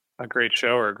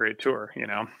show or a great tour. You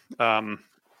know,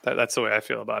 that's the way I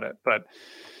foo about it. But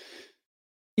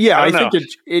yeah, I think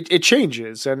it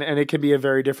changes, and it can be a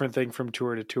very different thing from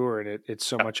tour to tour, and it's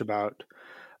so much about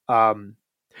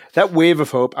that Wave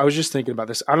of Hope. I was just thinking about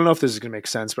this. I don't know if this is going to make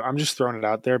sense, but I'm just throwing it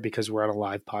out there because we're on a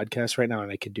live podcast right now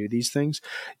and I can do these things.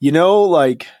 You know,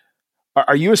 like,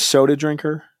 are you a soda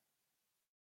drinker?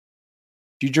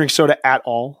 Do you drink soda at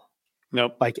all?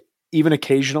 Nope. Like even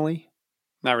occasionally?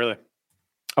 Not really.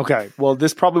 Okay. Well,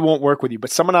 this probably won't work with you,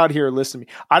 but someone out here listen to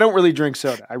me. I don't really drink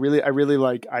soda. I really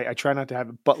like, I try not to have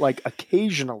it, but like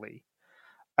occasionally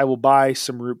I will buy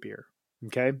some root beer.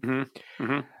 Okay. Mm-hmm.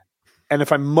 Mm-hmm. And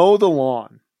if I mow the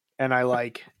lawn and I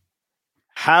like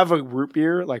have a root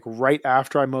beer like right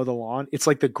after I mow the lawn, it's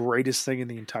like the greatest thing in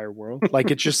the entire world. Like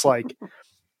it's just like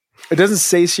it doesn't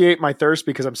satiate my thirst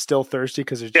because I'm still thirsty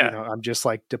because it's I'm just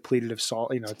like depleted of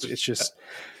salt. It's just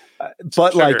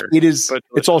but sugar, like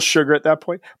it's all sugar at that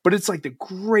point. But it's like the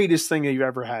greatest thing that you've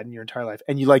ever had in your entire life.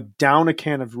 And you like down a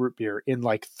can of root beer in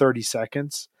like 30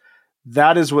 seconds.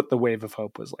 That is what the Wave of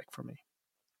Hope was like for me.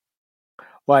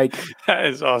 Like that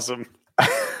is awesome.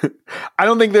 I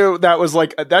don't think that was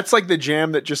like, that's like the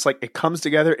jam that just like, it comes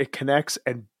together, it connects,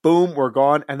 and boom, we're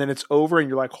gone. And then it's over and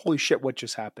you're like, holy shit, what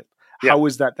just happened? Yeah. How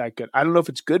is that good? I don't know if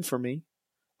it's good for me.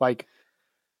 Like,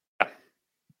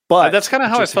 but that's kind of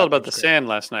how I felt about the sand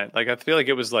last night. Like, I feel like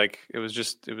it was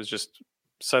just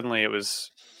suddenly it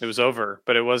was over,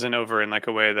 but it wasn't over in like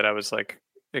a way that I was like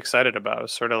excited about. It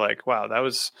was sort of like, wow,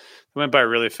 it went by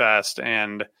really fast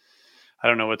and I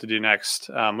don't know what to do next.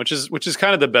 Which is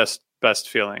kind of the best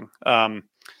feeling.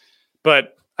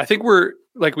 But I think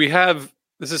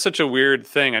this is such a weird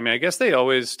thing. I mean, I guess they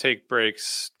always take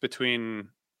breaks between,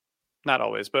 not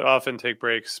always, but often take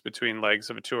breaks between legs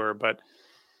of a tour. But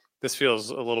this feels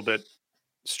a little bit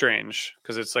strange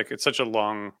because it's such a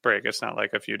long break. It's not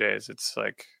like a few days. It's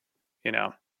like, I don't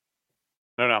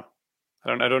know.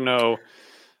 I don't know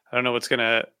what's going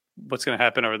to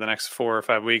happen over the next 4 or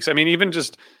 5 weeks. I mean, even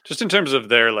just in terms of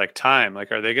their like time,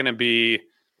 like, are they going to be,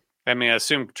 I mean, I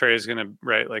assume Trey is going to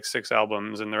write like 6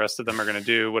 albums and the rest of them are going to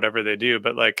do whatever they do,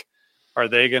 but like,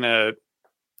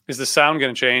 is the sound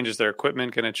going to change? Is their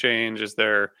equipment going to change? Is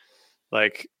there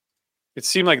like, it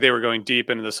seemed like they were going deep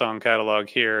into the song catalog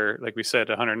here. Like we said,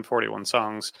 141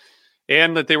 songs,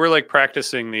 and that they were like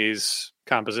practicing these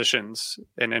compositions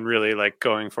and really like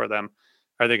going for them.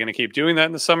 Are they going to keep doing that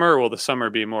in the summer, or will the summer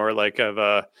be more like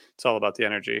it's all about the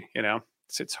energy?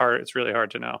 It's hard. It's really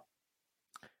hard to know.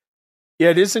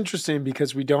 Yeah, it is interesting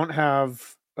because we don't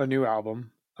have a new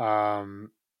album.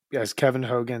 As Kevin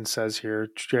Hogan says here,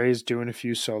 Trey's doing a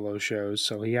few solo shows,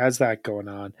 so he has that going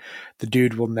on. The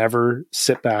dude will never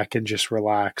sit back and just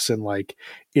relax and like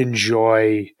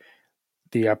enjoy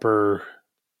the upper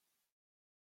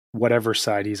whatever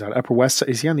side he's on. Upper West side.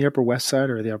 Is he on the Upper West side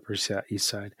or the Upper East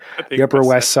side? The Upper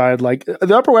West side. Like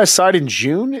the Upper West side in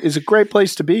June is a great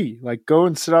place to be. Like go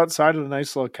and sit outside at a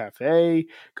nice little cafe,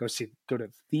 go to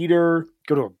theater,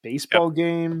 go to a baseball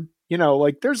game.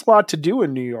 Like there's a lot to do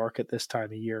in New York at this time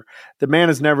of year. The man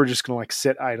is never just going to like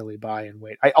sit idly by and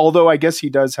wait. Although I guess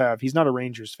he's not a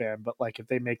Rangers fan, but like if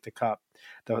they make the cup,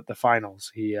 the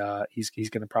finals, he's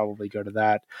going to probably go to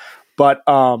that. But,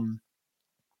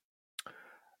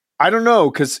 I don't know,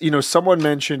 because someone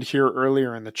mentioned here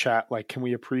earlier in the chat, like, can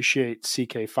we appreciate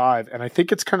CK5? And I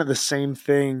think it's kind of the same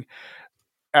thing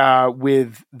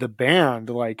with the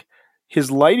band. Like, his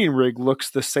lighting rig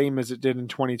looks the same as it did in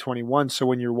 2021. So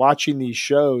when you're watching these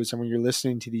shows and when you're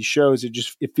listening to these shows,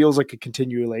 it feels like a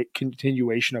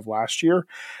continuation of last year.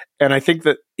 And I think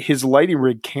that his lighting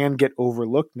rig can get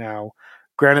overlooked now.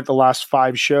 Granted, the last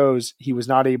 5 shows, he was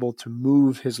not able to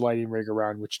move his lighting rig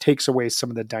around, which takes away some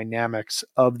of the dynamics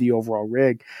of the overall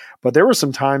rig. But there were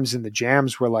some times in the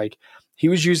jams where like he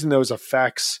was using those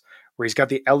effects where he's got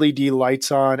the LED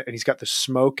lights on and he's got the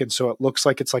smoke. And so it looks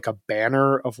like it's like a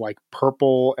banner of like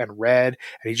purple and red.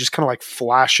 And he just kind of like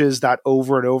flashes that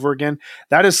over and over again.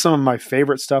 That is some of my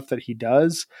favorite stuff that he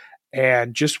does.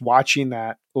 And just watching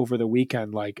that over the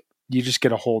weekend, like you just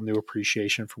get a whole new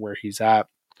appreciation for where he's at.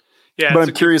 Yeah, but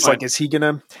I'm curious, like, is he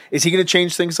gonna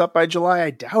change things up by July? I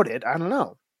doubt it. I don't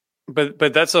know. But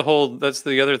that's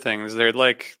the other thing is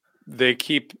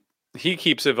he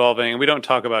keeps evolving, and we don't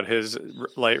talk about his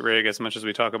light rig as much as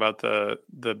we talk about the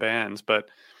bands, but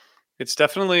it's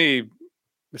definitely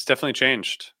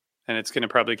changed, and it's going to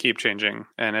probably keep changing,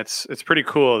 and it's pretty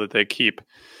cool that they keep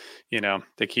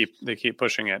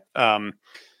pushing it.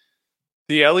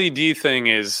 The LED thing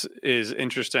is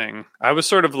interesting. I was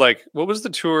sort of like, what was the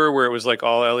tour where it was like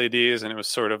all LEDs and it was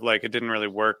sort of like it didn't really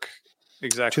work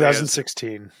exactly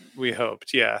 2016 as we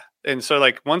hoped. Yeah. And so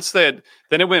like once that,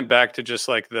 then it went back to just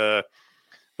like the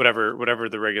whatever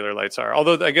the regular lights are.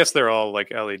 Although I guess they're all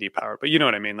like LED powered, but you know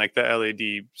what I mean? Like the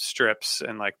LED strips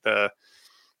and like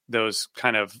those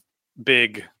kind of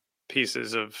big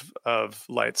pieces of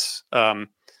lights.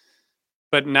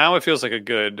 But now it feels like a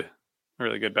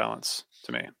really good balance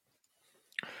to me.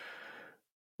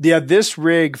 Yeah, this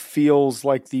rig feels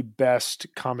like the best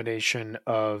combination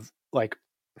of like,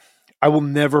 I will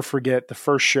never forget the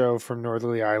first show from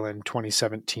Northerly Island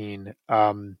 2017.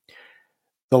 The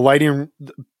lighting,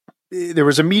 there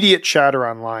was immediate chatter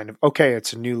online of, okay,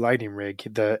 it's a new lighting rig.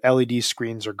 The LED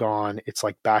screens are gone. It's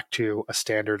like back to a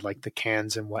standard, like the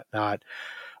cans and whatnot.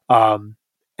 And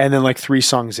And then like 3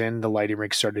 songs in, the lighting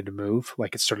rig started to move.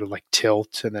 Like it started like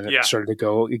tilt, and then it started to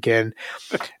go again.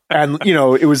 And,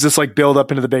 it was this like build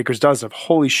up into the baker's dozen of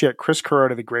holy shit, Chris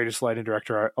Kuroda, the greatest lighting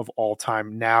director of all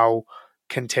time, now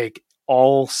can take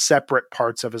all separate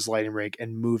parts of his lighting rig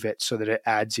and move it so that it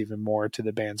adds even more to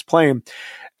the band's playing.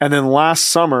 And then last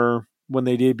summer, when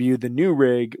they debuted the new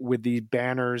rig with the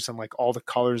banners and like all the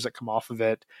colors that come off of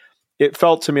it, it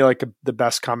felt to me like the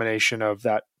best combination of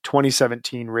that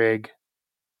 2017 rig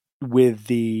with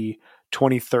the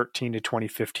 2013 to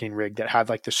 2015 rig that had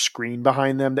like the screen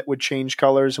behind them that would change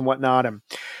colors and whatnot. And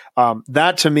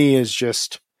that to me is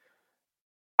just,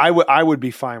 I would be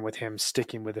fine with him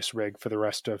sticking with this rig for the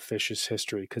rest of Phish's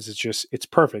history, because it's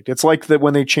perfect. It's like that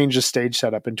when they changed the stage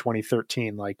setup in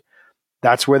 2013, like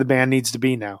that's where the band needs to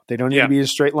be now. They don't need to be a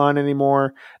straight line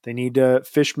anymore.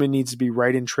 Fishman needs to be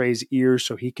right in Trey's ears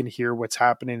so he can hear what's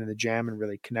happening in the jam and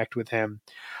really connect with him.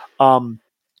 I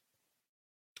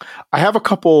have a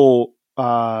couple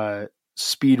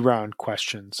speed round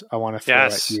questions I want to throw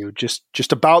at you,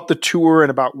 just about the tour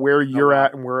and about where you're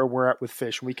at and where we're at with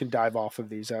Phish. We can dive off of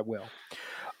these at will.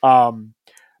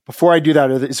 Before I do that,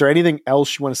 is there anything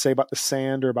else you want to say about the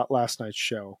Sand or about last night's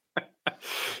show?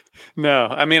 No,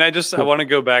 I mean, I want to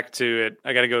go back to it.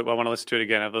 I want to listen to it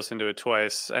again. I've listened to it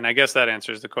twice, and I guess that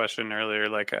answers the question earlier.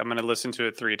 Like, I'm going to listen to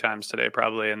it 3 times today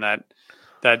probably, and that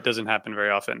doesn't happen very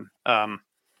often.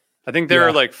 I think there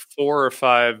are like 4 or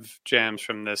 5 jams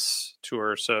from this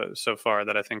tour so far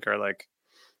that I think are like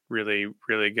really,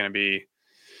 really going to be,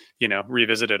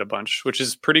 revisited a bunch, which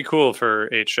is pretty cool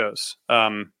for 8 shows.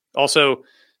 Also,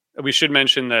 we should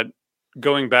mention that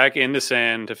going back into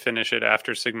Sand to finish it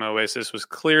after Sigma Oasis was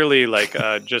clearly like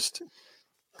just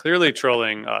clearly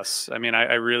trolling us. I mean,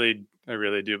 I really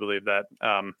do believe that.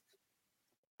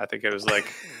 I think it was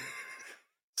like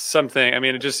something. I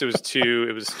mean, it was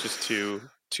just too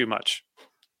much.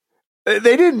 They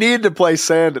didn't need to play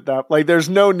Sand at that. Like, there's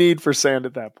no need for Sand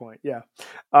at that point. Yeah.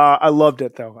 I loved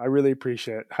it though. I really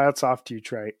appreciate it. Hats off to you,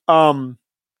 Trey. All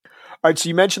right. So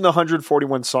you mentioned the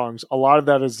 141 songs. A lot of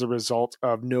that is the result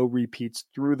of no repeats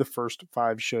through the first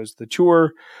 5 shows of the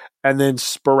tour, and then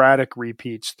sporadic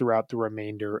repeats throughout the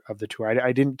remainder of the tour.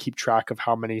 I didn't keep track of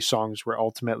how many songs were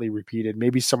ultimately repeated.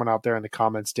 Maybe someone out there in the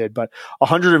comments did, but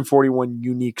 141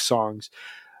 unique songs.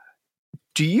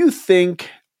 Do you think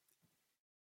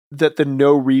that the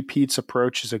no repeats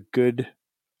approach is a good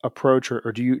approach,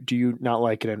 or do you not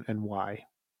like it, and why?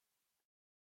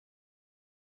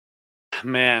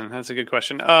 Man, that's a good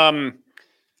question.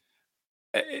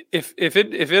 If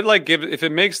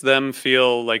it makes them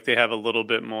feel like they have a little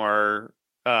bit more,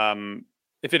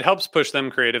 if it helps push them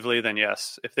creatively, then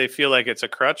yes. If they feel like it's a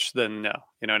crutch, then no.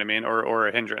 You know what I mean, or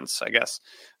a hindrance, I guess.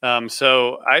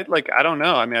 So I don't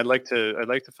know. I mean, I'd like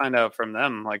to find out from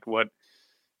them, like, what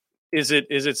is it?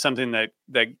 Is it something that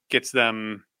gets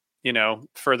them,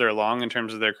 further along in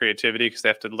terms of their creativity, because they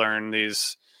have to learn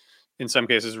these, in some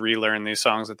cases, relearn these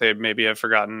songs that they maybe have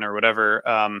forgotten or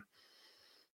whatever.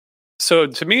 So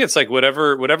to me, it's like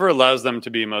whatever allows them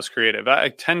to be most creative. I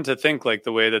tend to think like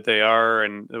the way that they are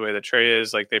and the way that Trey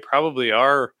is, like they probably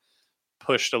are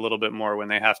pushed a little bit more when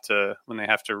they have to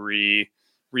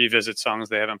revisit songs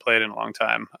they haven't played in a long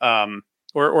time,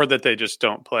 or that they just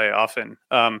don't play often.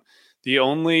 There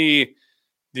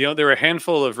were a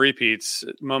handful of repeats: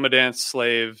 MoMA Dance,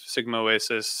 Slave, Sigma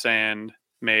Oasis, Sand,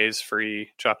 Maze,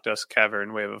 Free, Chalk Dust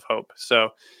Cavern, Wave of Hope.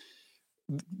 So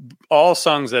all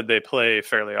songs that they play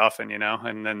fairly often,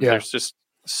 and then there's just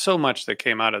so much that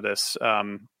came out of this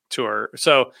tour.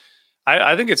 So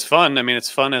I think it's fun. I mean, it's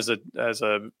fun as a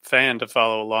fan to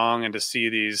follow along and to see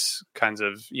these kinds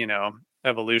of,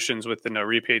 evolutions with the no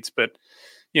repeats. But,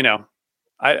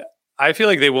 I feel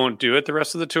like they won't do it the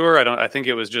rest of the tour. I think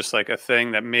it was just like a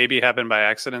thing that maybe happened by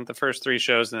accident the first 3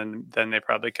 shows, and then they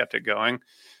probably kept it going.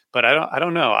 But I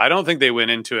don't know. I don't think they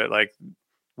went into it like,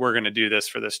 we're going to do this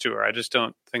for this tour. I just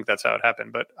don't think that's how it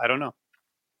happened, but I don't know.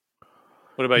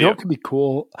 What about you? It could be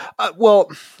cool.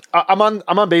 Well, I'm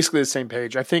on basically the same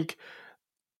page. I think,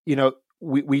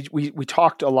 we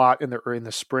talked a lot in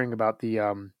the spring about the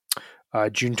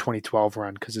June 2012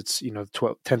 run, because it's, the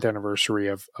 10th anniversary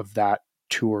of that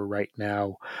tour right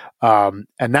now. And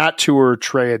that tour,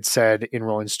 Trey had said in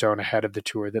Rolling Stone ahead of the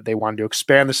tour that they wanted to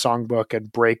expand the songbook and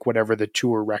break whatever the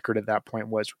tour record at that point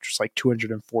was, which was like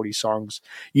 240 songs,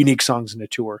 unique songs in a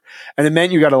tour. And it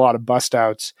meant you got a lot of bust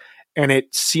outs, and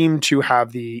it seemed to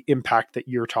have the impact that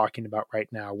you're talking about right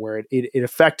now, where it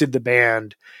affected the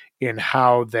band in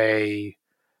how they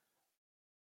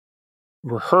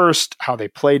rehearsed, how they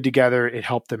played together. It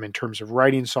helped them in terms of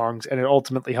writing songs, and it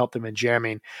ultimately helped them in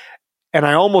jamming. And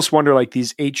I almost wonder, like,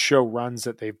 these 8-show runs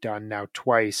that they've done now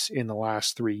twice in the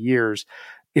last 3 years,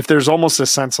 if there's almost a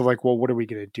sense of like, well, what are we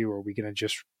going to do? Are we going to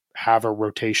just have a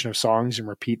rotation of songs and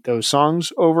repeat those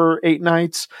songs over 8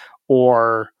 nights?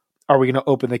 Or are we going to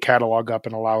open the catalog up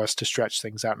and allow us to stretch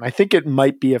things out? And I think it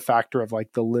might be a factor of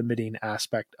like the limiting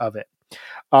aspect of it.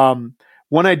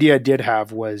 One idea I did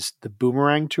have was the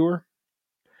Boomerang Tour,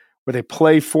 where they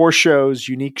play 4 shows,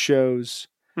 unique shows.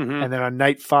 Mm-hmm. And then on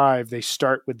night 5, they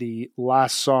start with the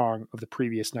last song of the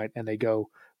previous night and they go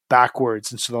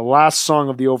backwards. And so the last song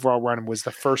of the overall run was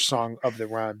the first song of the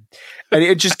run. And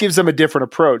it just gives them a different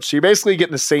approach. So you're basically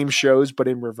getting the same shows, but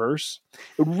in reverse.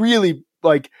 It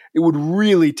would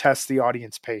really test the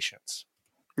audience patience.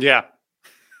 Yeah.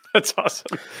 That's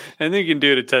awesome. Anything you can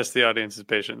do to test the audience's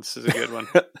patience is a good one.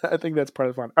 I think that's part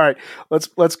of the fun. All right,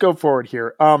 let's go forward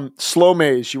here. Slow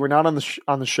Maze. You were not on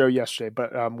the show yesterday,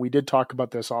 but we did talk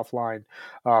about this offline.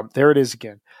 There it is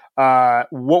again.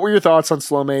 What were your thoughts on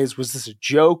Slow Maze? Was this a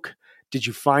joke? Did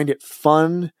you find it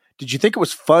fun? Did you think it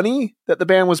was funny that the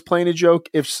band was playing a joke?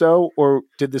 If so, or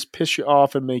did this piss you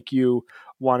off and make you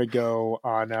want to go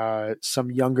on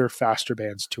some younger, faster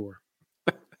bands tour?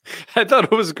 I thought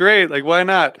it was great. Like, why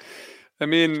not? I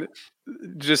mean,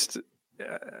 just,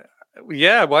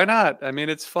 yeah, why not? I mean,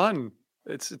 it's fun.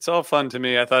 It's all fun to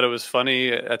me. I thought it was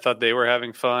funny. I thought they were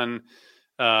having fun.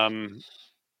 I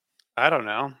don't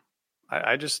know.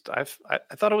 I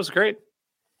thought it was great.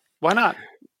 Why not?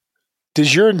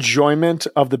 Does your enjoyment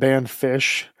of the band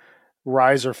Fish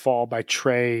rise or fall by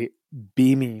Trey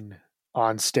beaming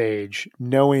on stage,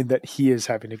 knowing that he is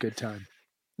having a good time?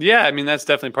 Yeah, I mean, that's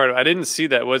definitely part of it. I didn't see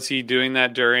that. Was he doing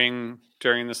that during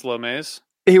the Slow Maze?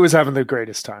 He was having the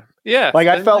greatest time. Yeah. Like,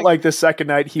 I felt like the second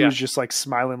night he was just like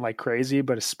smiling like crazy,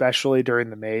 but especially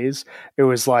during the maze, it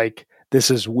was like,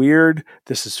 this is weird.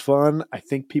 This is fun. I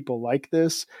think people like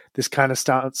this. This kind of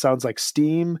sounds like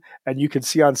steam. And you can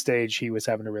see on stage, he was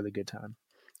having a really good time.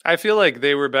 I feel like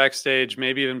they were backstage,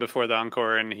 maybe even before the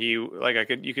encore. And you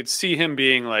could see him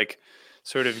being like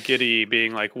sort of giddy,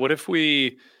 being like, what if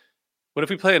we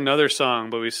play another song,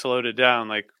 but we slowed it down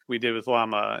like we did with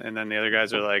Llama? And then the other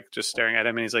guys are like just staring at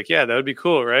him. And he's like, yeah, that would be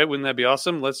cool, right? Wouldn't that be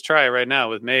awesome? Let's try it right now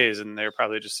with Maze. And they're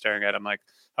probably just staring at him like,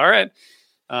 all right.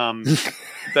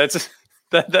 That's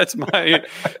my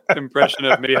impression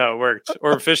of maybe how it worked.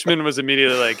 Or Fishman was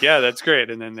immediately like, yeah, that's great.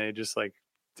 And then they just like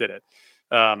did it.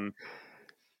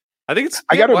 I think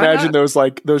I got to imagine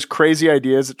those crazy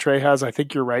ideas that Trey has. I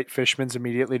think you're right. Fishman's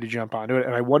immediately to jump onto it.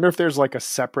 And I wonder if there's like a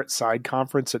separate side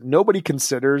conference that nobody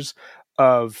considers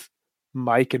of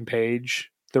Mike and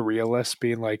Paige, the realists,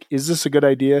 being like, is this a good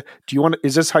idea?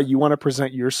 Is this how you want to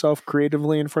present yourself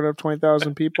creatively in front of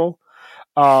 20,000 people?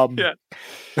 Yeah.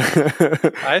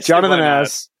 Jonathan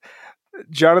asks,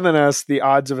 the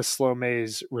odds of a Slow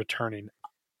Maze returning.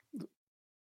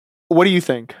 What do you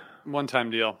think?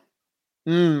 One-time deal.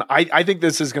 I think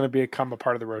this is going to become a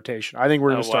part of the rotation. I think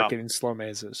we're going to start getting Slow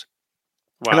Mazes.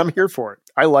 Wow. And I'm here for it.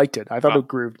 I liked it. I thought it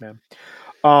grooved, man.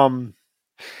 All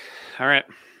right.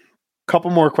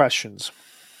 Couple more questions.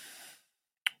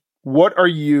 What are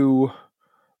you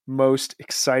most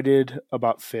excited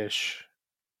about Fish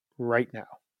right now?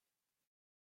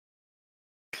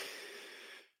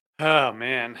 Oh,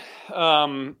 man.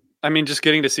 I mean, just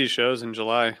getting to see shows in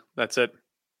July. That's it.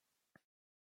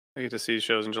 I get to see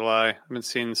shows in July. I haven't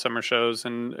seen summer shows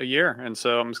in a year, and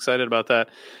so I'm excited about that.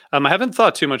 I haven't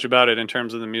thought too much about it in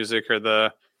terms of the music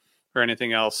or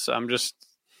anything else. I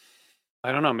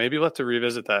don't know. Maybe we'll have to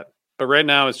revisit that. But right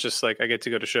now, it's just like I get to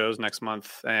go to shows next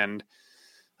month, and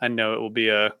I know it will be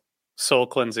a soul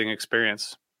cleansing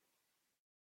experience.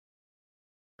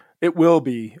 It will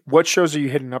be. What shows are you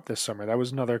hitting up this summer? That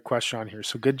was another question on here.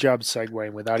 So good job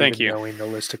segueing without knowing the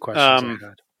list of questions I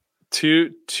had.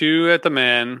 Two at the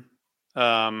Man,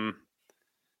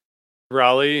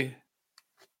 Raleigh,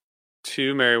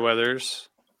 2 Merriweathers,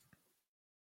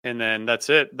 and then that's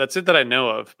it. That's it that I know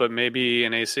of, but maybe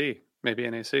an AC.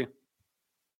 It's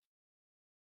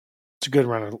a good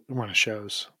run of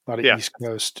shows. A lot of East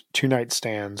Coast 2-night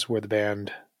stands where the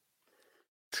band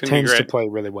tends to play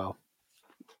really well.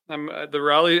 The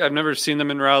Raleigh, I've never seen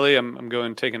them in Raleigh.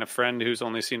 I'm taking a friend who's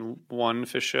only seen one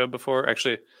Fish show before.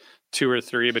 Actually, 2 or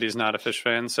 3, but he's not a Fish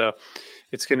fan, so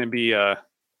it's going to be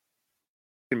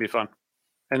fun.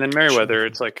 And then Merriweather,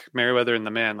 it's like Merriweather and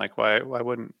the Man. Like, why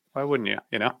wouldn't you?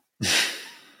 You know,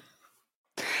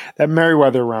 that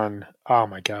Merriweather run. Oh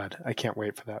my God, I can't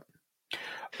wait for that.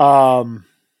 I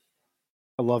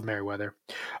love Merriweather.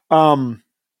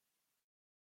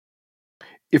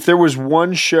 If there was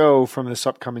one show from this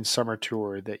upcoming summer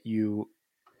tour that you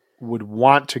would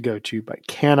want to go to but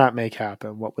cannot make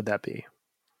happen, what would that be?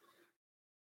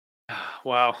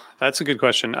 Wow, that's a good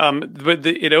question. But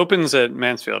it opens at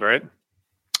Mansfield, right?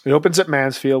 It opens at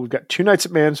Mansfield. We've got 2 nights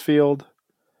at Mansfield.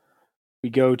 We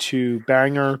go to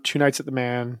Bangor, 2 nights at the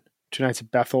Man, 2 nights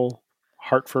at Bethel,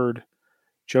 Hartford,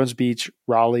 Jones Beach,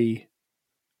 Raleigh,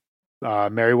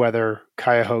 Meriwether,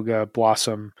 Cuyahoga,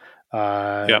 Blossom,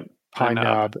 Yep. Pine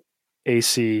Knob,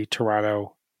 AC,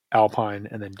 Toronto, Alpine,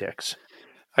 and then Dix.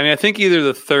 I mean, I think either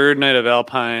the third night of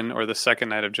Alpine or the second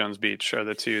night of Jones Beach are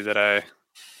the two that I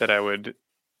would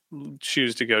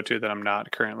choose to go to that I'm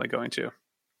not currently going to.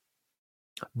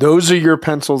 Those are your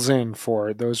pencils in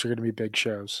for. Those are going to be big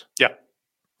shows. Yeah.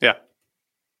 Yeah.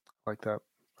 I like that.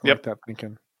 I like that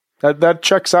thinking. That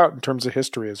checks out in terms of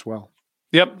history as well.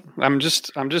 Yep. I'm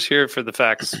just here for the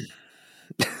facts.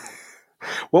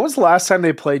 When was the last time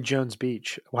they played Jones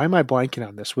Beach? Why am I blanking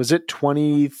on this? Was it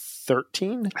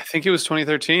 2013? I think it was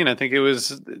 2013. I think it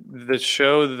was the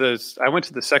show. I went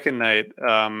to the second night,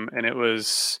 and it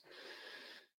was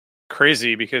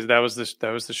crazy because that was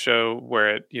the show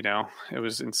where it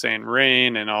was insane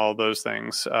rain and all those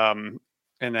things. And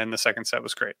then the second set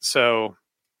was great. So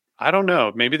I don't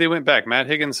know. Maybe they went back. Matt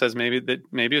Higgins says maybe it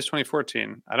was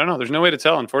 2014. I don't know. There's no way to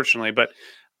tell, unfortunately. But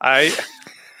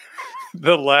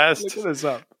the last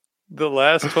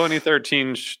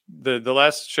 2013 the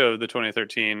last show, the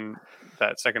 2013,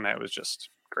 that second night was just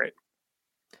great.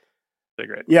 Really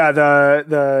great. Yeah,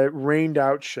 the rained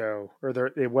out show,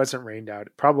 it wasn't rained out.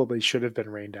 It probably should have been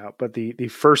rained out, but the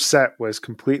first set was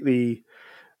completely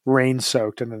rain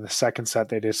soaked, and then the second set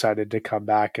they decided to come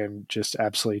back and just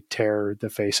absolutely tear the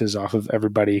faces off of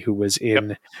everybody who was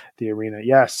in the arena.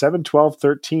 Yeah,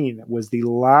 7/12/13 was the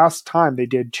last time they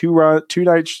did two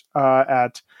nights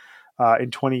in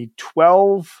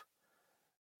 2012,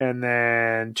 and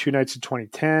then 2 nights in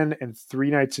 2010, and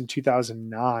 3 nights in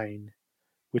 2009,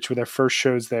 which were their first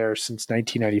shows there since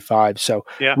 1995. So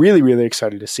really, really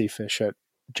excited to see Fish at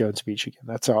Jones Beach again.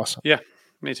 That's awesome. Yeah,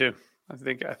 me too. I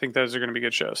think those are going to be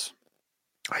good shows.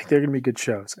 I think they're going to be good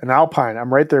shows. And Alpine,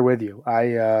 I'm right there with you.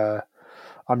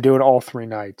 I'm doing all 3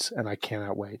 nights, and I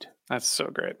cannot wait. That's so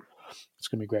great. It's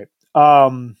going to be great.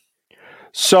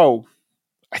 So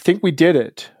I think we did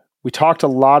it. We talked a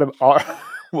lot of.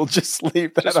 We'll just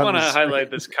leave that. Just want to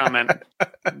highlight this comment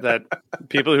that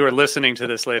people who are listening to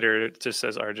this later, it just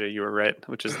says, "RJ, you were right,"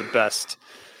 which is the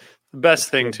best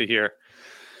thing to hear.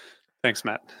 Thanks,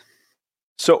 Matt.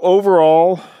 So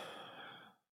overall,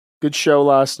 good show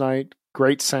last night.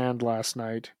 Great sand last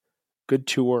night. Good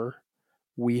tour.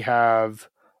 We have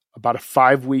about a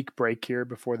 5-week break here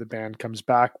before the band comes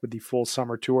back with the full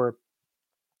summer tour.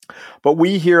 But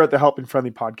we here at the Helping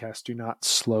Friendly podcast do not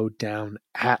slow down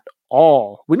at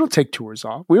all. We don't take tours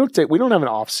off. We don't have an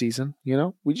off season,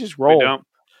 we just roll.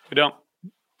 We don't.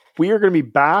 We are going to be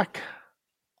back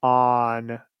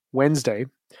on Wednesday.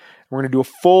 We're going to do a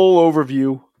full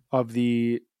overview of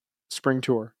the spring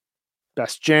tour.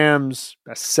 Best jams,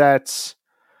 best sets,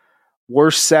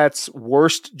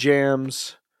 worst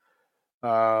jams,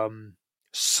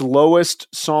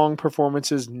 slowest song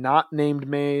performances not named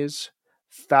Maze,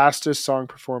 fastest song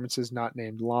performances not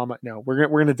named Llama. No, we're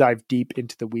going to dive deep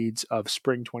into the weeds of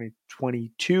spring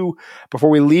 2022 before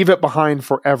we leave it behind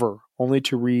forever, only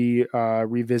to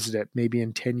revisit it maybe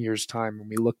in 10 years' time when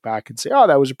we look back and say, oh,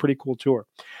 that was a pretty cool tour.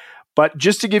 But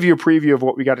just to give you a preview of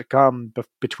what we got to come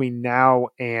between now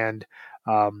and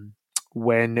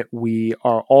when we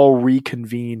are all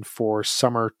reconvened for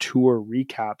summer tour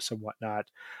recaps and whatnot,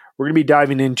 we're going to be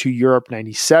diving into Europe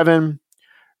 97.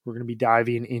 We're going to be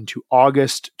diving into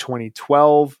August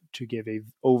 2012 to give an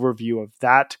overview of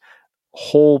that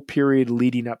whole period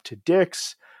leading up to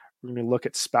Dix. We're going to look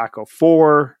at Spaco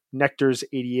 4, Nectar's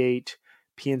 88,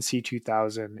 PNC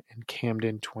 2000, and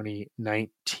Camden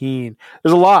 2019.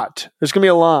 There's a lot. There's going to be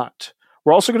a lot.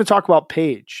 We're also going to talk about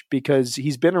Page because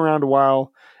he's been around a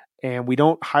while and we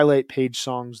don't highlight Page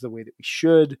songs the way that we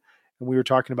should. And we were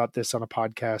talking about this on a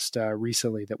podcast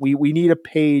recently that we need the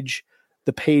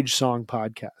Page song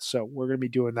podcast. So we're going to be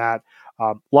doing that.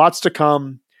 Lots to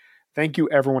come. Thank you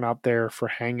everyone out there for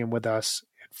hanging with us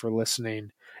and for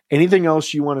listening. Anything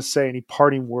else you want to say? Any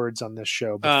parting words on this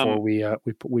show before we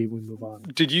move on?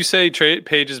 Did you say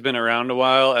Page has been around a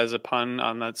while as a pun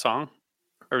on that song,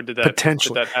 or did that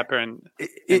potentially happen?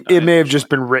 It may have just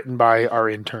been written by our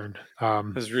intern.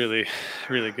 It was really,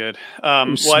 really good. It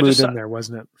was smooth in there,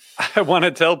 wasn't it?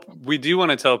 We do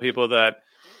want to tell people that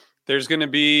there's going to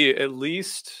be at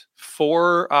least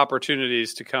 4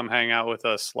 opportunities to come hang out with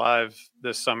us live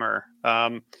this summer.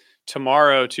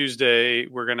 Tomorrow, Tuesday,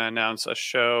 we're going to announce a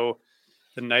show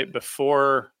the night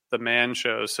before the Man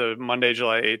show. So Monday,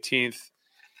 July 18th,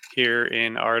 here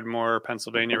in Ardmore,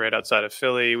 Pennsylvania, right outside of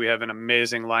Philly. We have an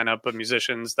amazing lineup of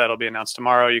musicians that'll be announced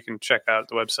tomorrow. You can check out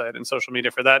the website and social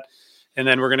media for that. And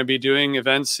then we're going to be doing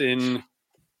events in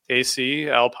AC,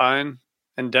 Alpine,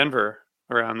 and Denver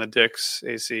around the Dick's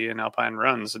AC and Alpine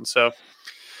runs. And so,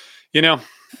 we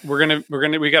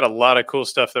got a lot of cool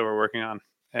stuff that we're working on,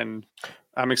 and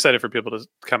I'm excited for people to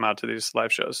come out to these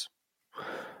live shows.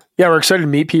 Yeah, we're excited to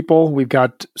meet people. We've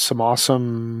got some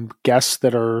awesome guests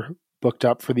that are booked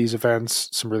up for these events,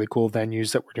 some really cool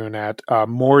venues that we're doing at.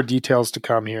 More details to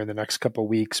come here in the next couple of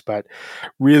weeks, but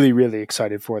really, really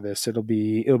excited for this. It'll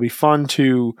be fun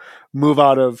to move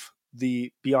out of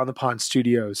the Beyond the Pond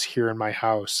studios here in my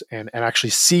house and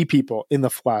actually see people in the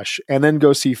flesh and then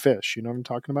go see Fish. You know what I'm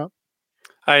talking about?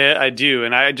 I do.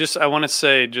 And I want to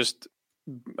say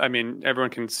everyone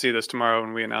can see this tomorrow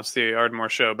when we announce the Ardmore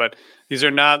show, but these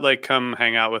are not like come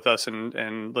hang out with us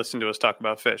and listen to us talk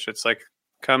about Fish. It's like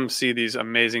come see these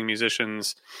amazing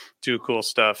musicians do cool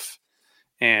stuff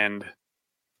and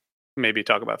maybe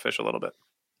talk about Fish a little bit.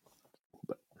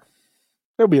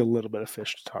 There'll be a little bit of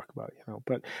Fish to talk about,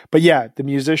 but yeah, the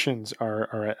musicians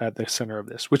are at the center of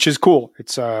this, which is cool.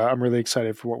 It's I'm really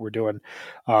excited for what we're doing.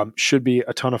 Should be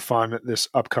a ton of fun this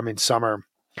upcoming summer.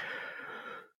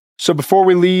 So before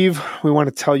we leave, we want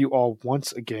to tell you all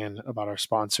once again about our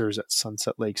sponsors at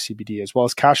Sunset Lake CBD, as well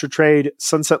as Cash or Trade.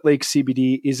 Sunset Lake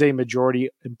CBD is a majority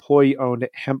employee-owned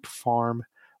hemp farm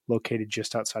located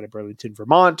just outside of Burlington,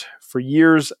 Vermont. For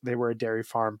years, they were a dairy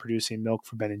farm producing milk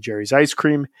for Ben & Jerry's ice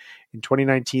cream. In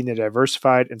 2019, they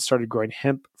diversified and started growing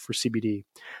hemp for CBD.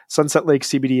 Sunset Lake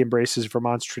CBD embraces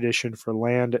Vermont's tradition for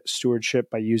land stewardship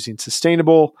by using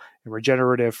sustainable and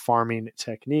regenerative farming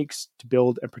techniques to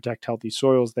build and protect healthy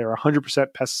soils. They are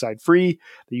 100% pesticide-free.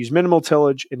 They use minimal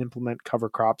tillage and implement cover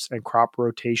crops and crop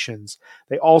rotations.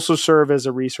 They also serve as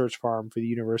a research farm for the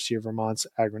University of Vermont's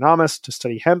agronomists to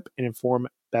study hemp and inform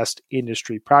best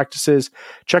industry practices.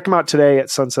 Check them out today at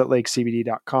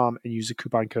sunsetlakecbd.com and use the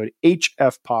coupon code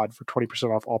HFPod for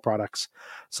 20% off all products.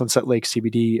 Sunset Lake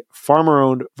CBD,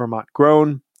 farmer-owned,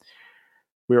 Vermont-grown.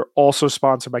 We are also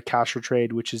sponsored by Cash or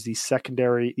Trade, which is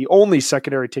the only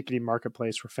secondary ticketing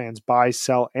marketplace where fans buy,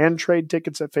 sell, and trade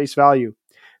tickets at face value.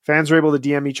 Fans are able to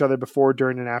DM each other before,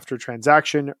 during, and after a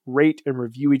transaction, rate and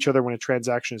review each other when a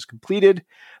transaction is completed.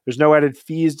 There's no added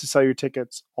fees to sell your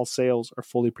tickets. All sales are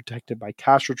fully protected by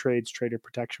Cash or Trade's trader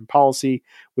protection policy,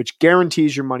 which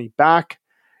guarantees your money back.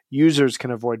 Users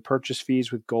can avoid purchase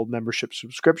fees with gold membership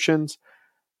subscriptions.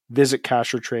 Visit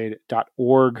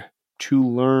cashortrade.org to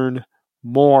learn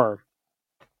more.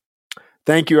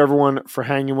 Thank you, everyone, for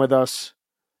hanging with us.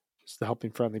 It's the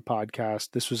Helping Friendly podcast.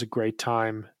 This was a great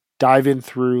time. Dive in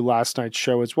through last night's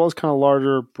show, as well as kind of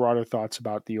larger, broader thoughts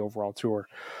about the overall tour.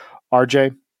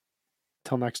 RJ,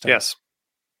 till next time. Yes.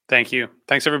 Thank you.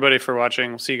 Thanks, everybody, for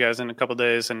watching. We'll see you guys in a couple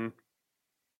days. And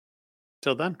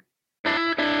till then.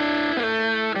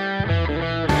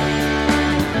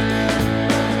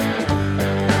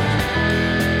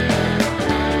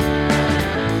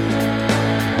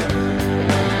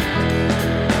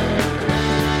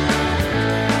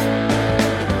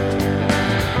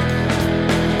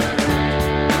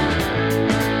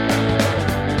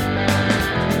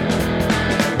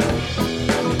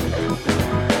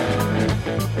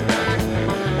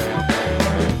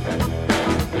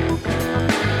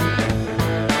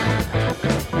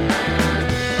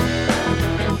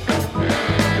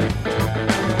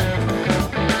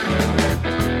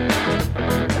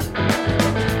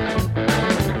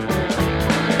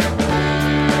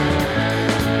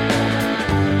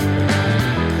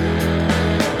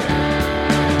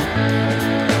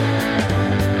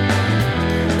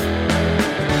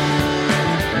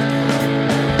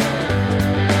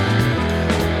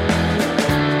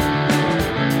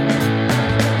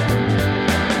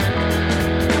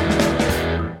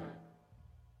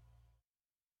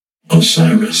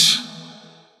 Osiris.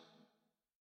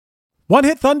 One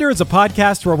Hit Thunder is a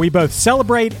podcast where we both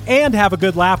celebrate and have a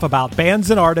good laugh about bands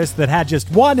and artists that had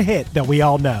just one hit that we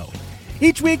all know.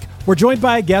 Each week, we're joined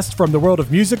by a guest from the world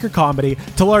of music or comedy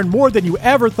to learn more than you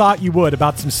ever thought you would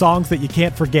about some songs that you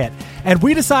can't forget. And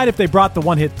we decide if they brought the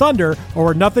One Hit Thunder or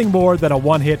were nothing more than a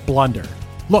one-hit blunder.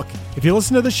 Look, if you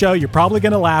listen to the show, you're probably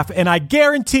going to laugh, and I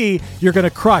guarantee you're going to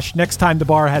crush next time the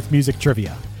bar has music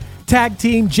trivia. Tag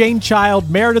Team, Jane Child,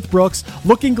 Meredith Brooks,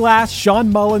 Looking Glass, Sean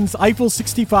Mullins, Eiffel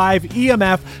 65,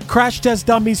 EMF, Crash Test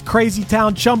Dummies, Crazy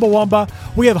Town, Chumbawamba.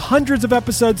 We have hundreds of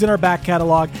episodes in our back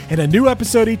catalog and a new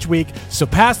episode each week, so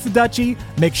pass the Dutchie,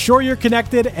 make sure you're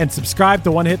connected, and subscribe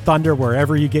to One Hit Thunder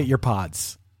wherever you get your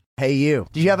pods. Hey you,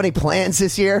 do you have any plans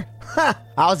this year?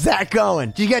 How's that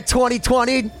going? Did you get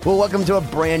 2020'd? Well, welcome to a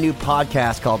brand new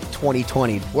podcast called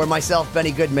 2020, where myself,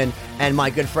 Benny Goodman, and my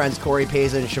good friends Corey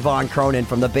Payson and Siobhan Cronin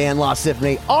from the band Lost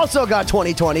Symphony also got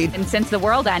 2020'd. And since the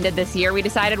world ended this year, we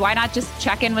decided why not just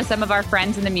check in with some of our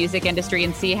friends in the music industry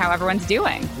and see how everyone's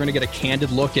doing. We're going to get a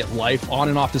candid look at life on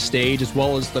and off the stage, as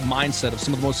well as the mindset of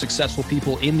some of the most successful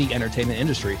people in the entertainment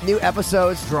industry. New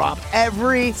episodes drop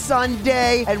every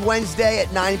Sunday and Wednesday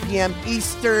at 9 p.m.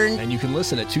 Eastern. And you can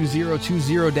listen at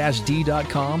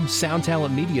 2020-d.com,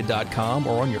 soundtalentmedia.com,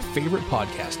 or on your favorite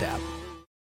podcast app.